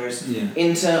spoilers,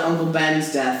 into Uncle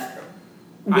Ben's death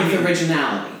with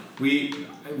originality.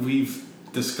 We've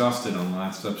discussed it on the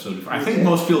last episode. I think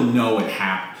most people know it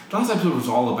happened. The last episode was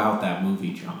all about that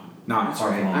movie, John. Not That's Far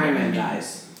right. From Home. Iron but Man Endgame.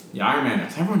 dies. Yeah, Iron Man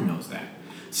dies. Everyone knows that.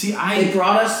 See, They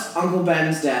brought us Uncle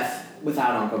Ben's death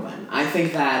without Uncle Ben. I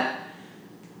think that.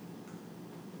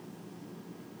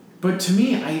 But to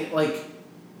me,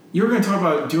 you were going to talk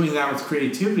about doing that with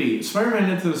creativity. Spider-Man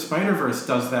Into the Spider-Verse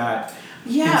does that.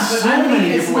 Yeah, in but so I mean, many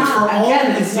it's different ways not. for all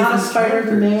Again, these it's not a different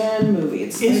characters. Spider-Man movie.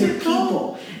 It's Is Spider it though?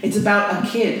 people. It's about a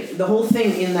kid. The whole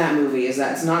thing in that movie is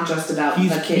that it's not just about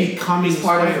He's the kid. becoming He's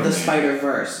part of Spider-Man. the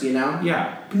Spider-Verse. You know.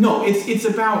 Yeah. No, it's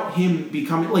about him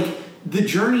becoming, like, the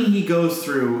journey he goes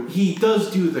through, he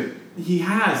has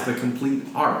the complete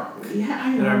arc Yeah,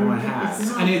 I know. that everyone but has. it's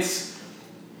not-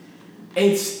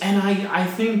 And I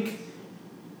think,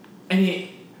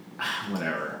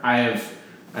 whatever. I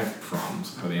have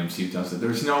problems with how the MCU does it.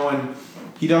 There's no one,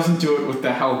 he doesn't do it with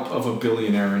the help of a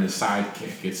billionaire and his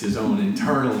sidekick. It's his own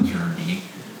internal journey.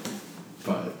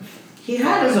 But He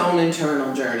had his own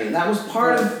internal journey. That was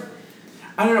part of.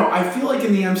 I don't know. I feel like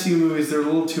in the MCU movies, there's a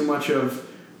little too much of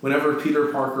whenever Peter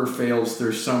Parker fails,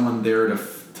 there's someone there to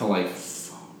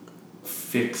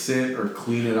fix it or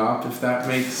clean it up, if that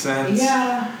makes sense.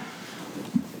 Yeah.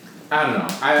 I don't know.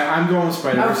 I'm going with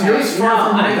Spider-Verse. Okay. Yours No, Far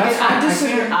From Home. That's fine. I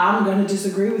disagree. can't- I'm going to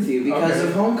disagree with you because Okay.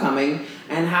 of Homecoming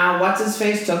and how what's his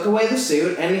face took away the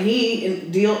suit and he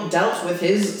dealt with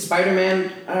his Spider-Man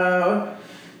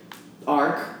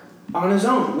arc on his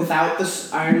own without the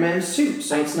Iron Man suit.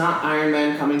 So it's not Iron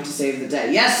Man coming to save the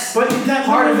day. Yes, But that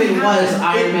part of it literally was happened.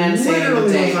 Iron It Man saving the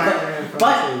literally day. was Iron Man coming to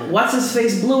But save the day. what's his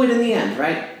face blew it in the end,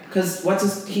 right? Because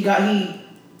he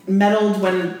meddled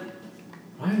when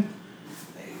What?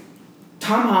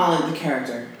 Tom Holland, the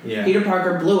character, Yeah. Peter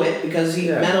Parker blew it because he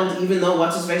Yeah. meddled even though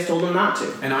what's his face told him not to.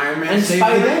 And Iron Man And saved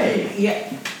Spider- the day. Yeah,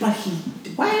 but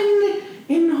when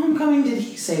in Homecoming did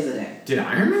he save the day? Did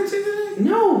Iron Man save the day?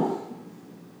 No.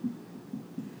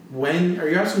 When? Are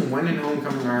you asking when in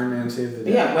Homecoming Iron Man saved the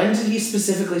day? Yeah, when did he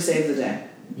specifically save the day?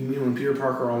 You mean when Peter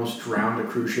Parker almost drowned a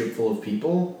cruise ship full of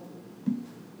people?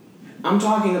 I'm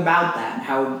talking about that,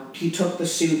 how he took the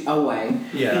suit away.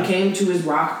 Yeah. He came to his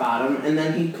rock bottom, and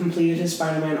then he completed his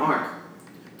Spider-Man arc.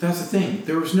 That's the thing.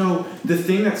 There was the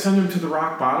thing that sent him to the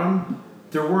rock bottom,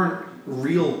 there weren't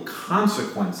real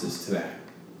consequences to that.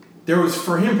 There was,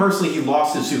 for him personally, he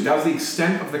lost his suit. That was the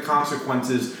extent of the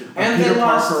consequences of And Peter they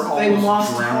lost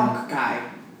almost drowning. Hawk guy.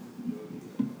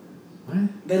 What?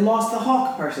 They lost the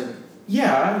Hawk person.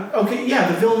 Yeah, okay,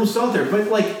 yeah, the villain was still out there, but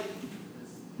like,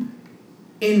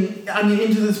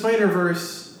 Into the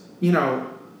Spider-Verse,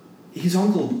 his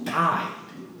uncle died.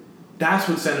 That's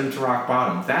what sent him to rock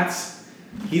bottom.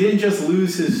 He didn't just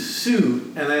lose his suit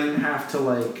and then have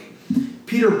to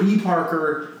Peter B.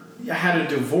 Parker had a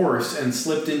divorce and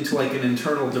slipped into an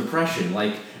internal depression.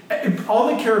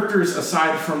 All the characters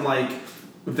aside from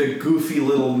the goofy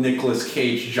little Nicolas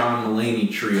Cage, John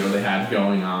Mulaney trio they had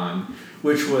going on,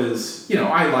 which was,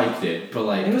 I liked it, but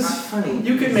It was funny.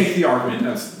 you could make the argument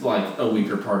that's a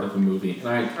weaker part of the movie, and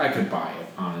I could buy it,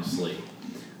 honestly.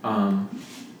 I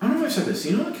don't know if I said this.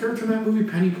 You know the character in that movie,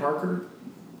 Penny Parker?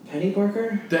 Penny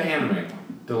Parker? The anime one.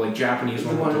 The Japanese The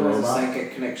one one with who the has a robot.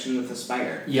 psychic connection with the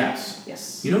spider. Yes.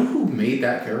 Yes. You know who made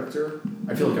that character?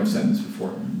 I feel like I've said this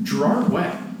before. Gerard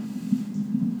Way.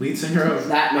 Lead singer of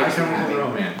That makes me My Chemical happy.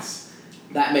 Romance.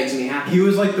 That makes me happy. He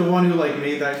was the one who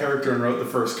made that character and wrote the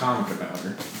first comic about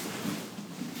her.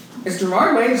 Is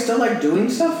Gerard Way still doing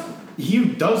stuff? He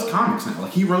does comics now.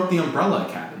 He wrote the Umbrella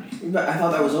Academy. But I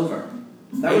thought that was over.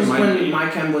 That It was might when be. My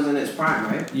Chem was in its prime,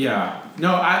 right? Yeah.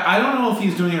 No, I don't know if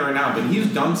he's doing it right now, but he's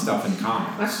done stuff in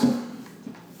comics. That's cool.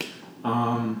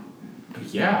 But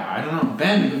yeah, I don't know.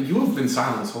 Ben, you have been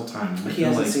silent this whole time. I He feel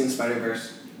hasn't seen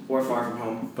Spider-Verse or Far From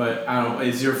Home. But I don't know.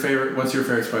 What's your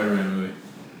favorite Spider-Man movie?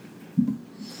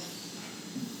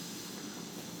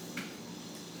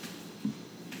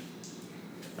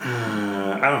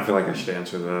 I don't feel like I should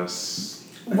answer this.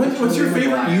 What's your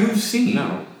favorite you've seen?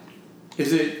 No.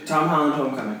 Is it? Tom Holland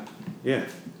Homecoming. Yeah.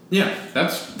 Yeah,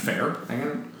 that's fair.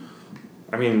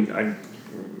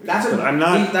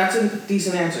 That's a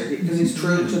decent answer because he's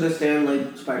true to the Stan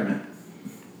Lee Spider-Man.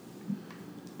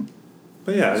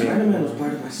 But yeah, Spider-Man was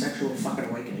part of my sexual fucking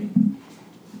awakening.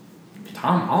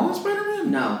 Tom Holland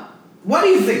Spider-Man? No. What do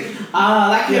you think?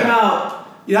 That came out.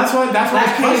 Yeah, that's why That I was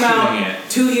came questioning out it.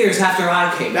 2 years after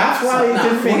I came. That's out. why it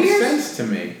didn't 4 make years? sense to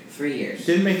me. 3 years.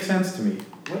 Didn't make sense to me.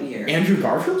 What year? Andrew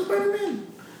Garfield Spider-Man?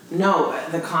 No,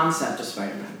 the concept of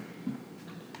Spider-Man.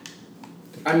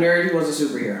 A nerd who was a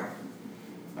superhero.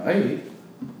 I think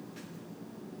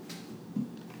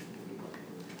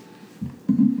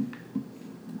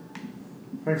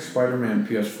Spider-Man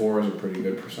PS4 is a pretty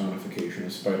good personification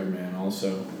of Spider-Man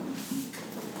also.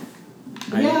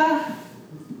 Yeah.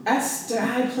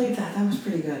 I played that. That was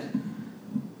pretty good.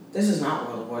 This is not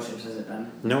World of Warships, is it,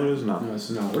 Ben? No, it is not. No, it's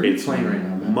not. What are you It's playing right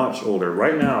now, Ben? much older.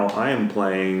 Right now, I am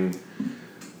playing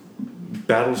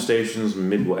Battle Stations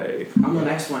Midway. On the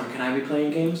next one, can I be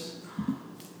playing games?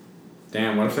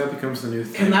 Damn, what if that becomes the new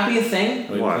thing? Can that be a thing?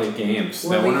 We What? play games.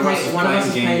 Where That one of us is is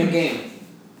playing a games. game.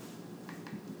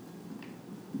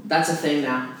 That's a thing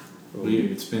now.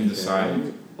 It's been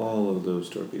decided. All of those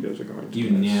torpedoes are going to miss.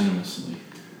 Unanimously.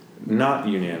 Not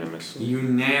unanimously.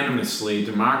 Unanimously.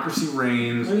 Democracy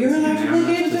reigns. Well, you're allowed to play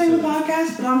Unanimous games during the decision.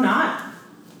 podcast, but I'm not.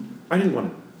 I didn't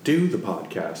want to do the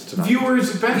podcast tonight.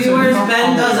 Viewers, Ben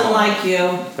Doesn't like you.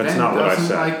 That's Ben not what I doesn't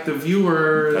said. like the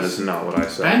viewers. That is not what I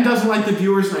said. Ben doesn't like the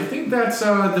viewers, and I think that's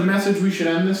the message we should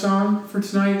end this on for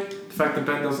tonight. The fact that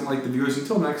Ben doesn't like the viewers.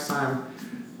 Until next time,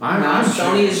 I'm Sony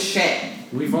sure is shit.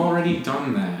 we've already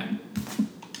done that.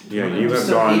 Yeah, I'm you have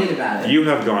still gone. heated about it. You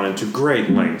have gone into great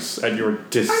lengths at your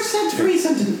I said 3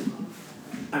 sentences.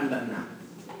 I'm done now.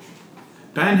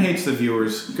 Ben hates the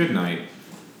viewers. Good night.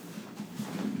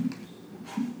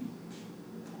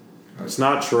 It's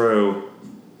not true.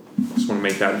 I just want to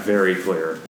make that very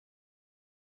clear.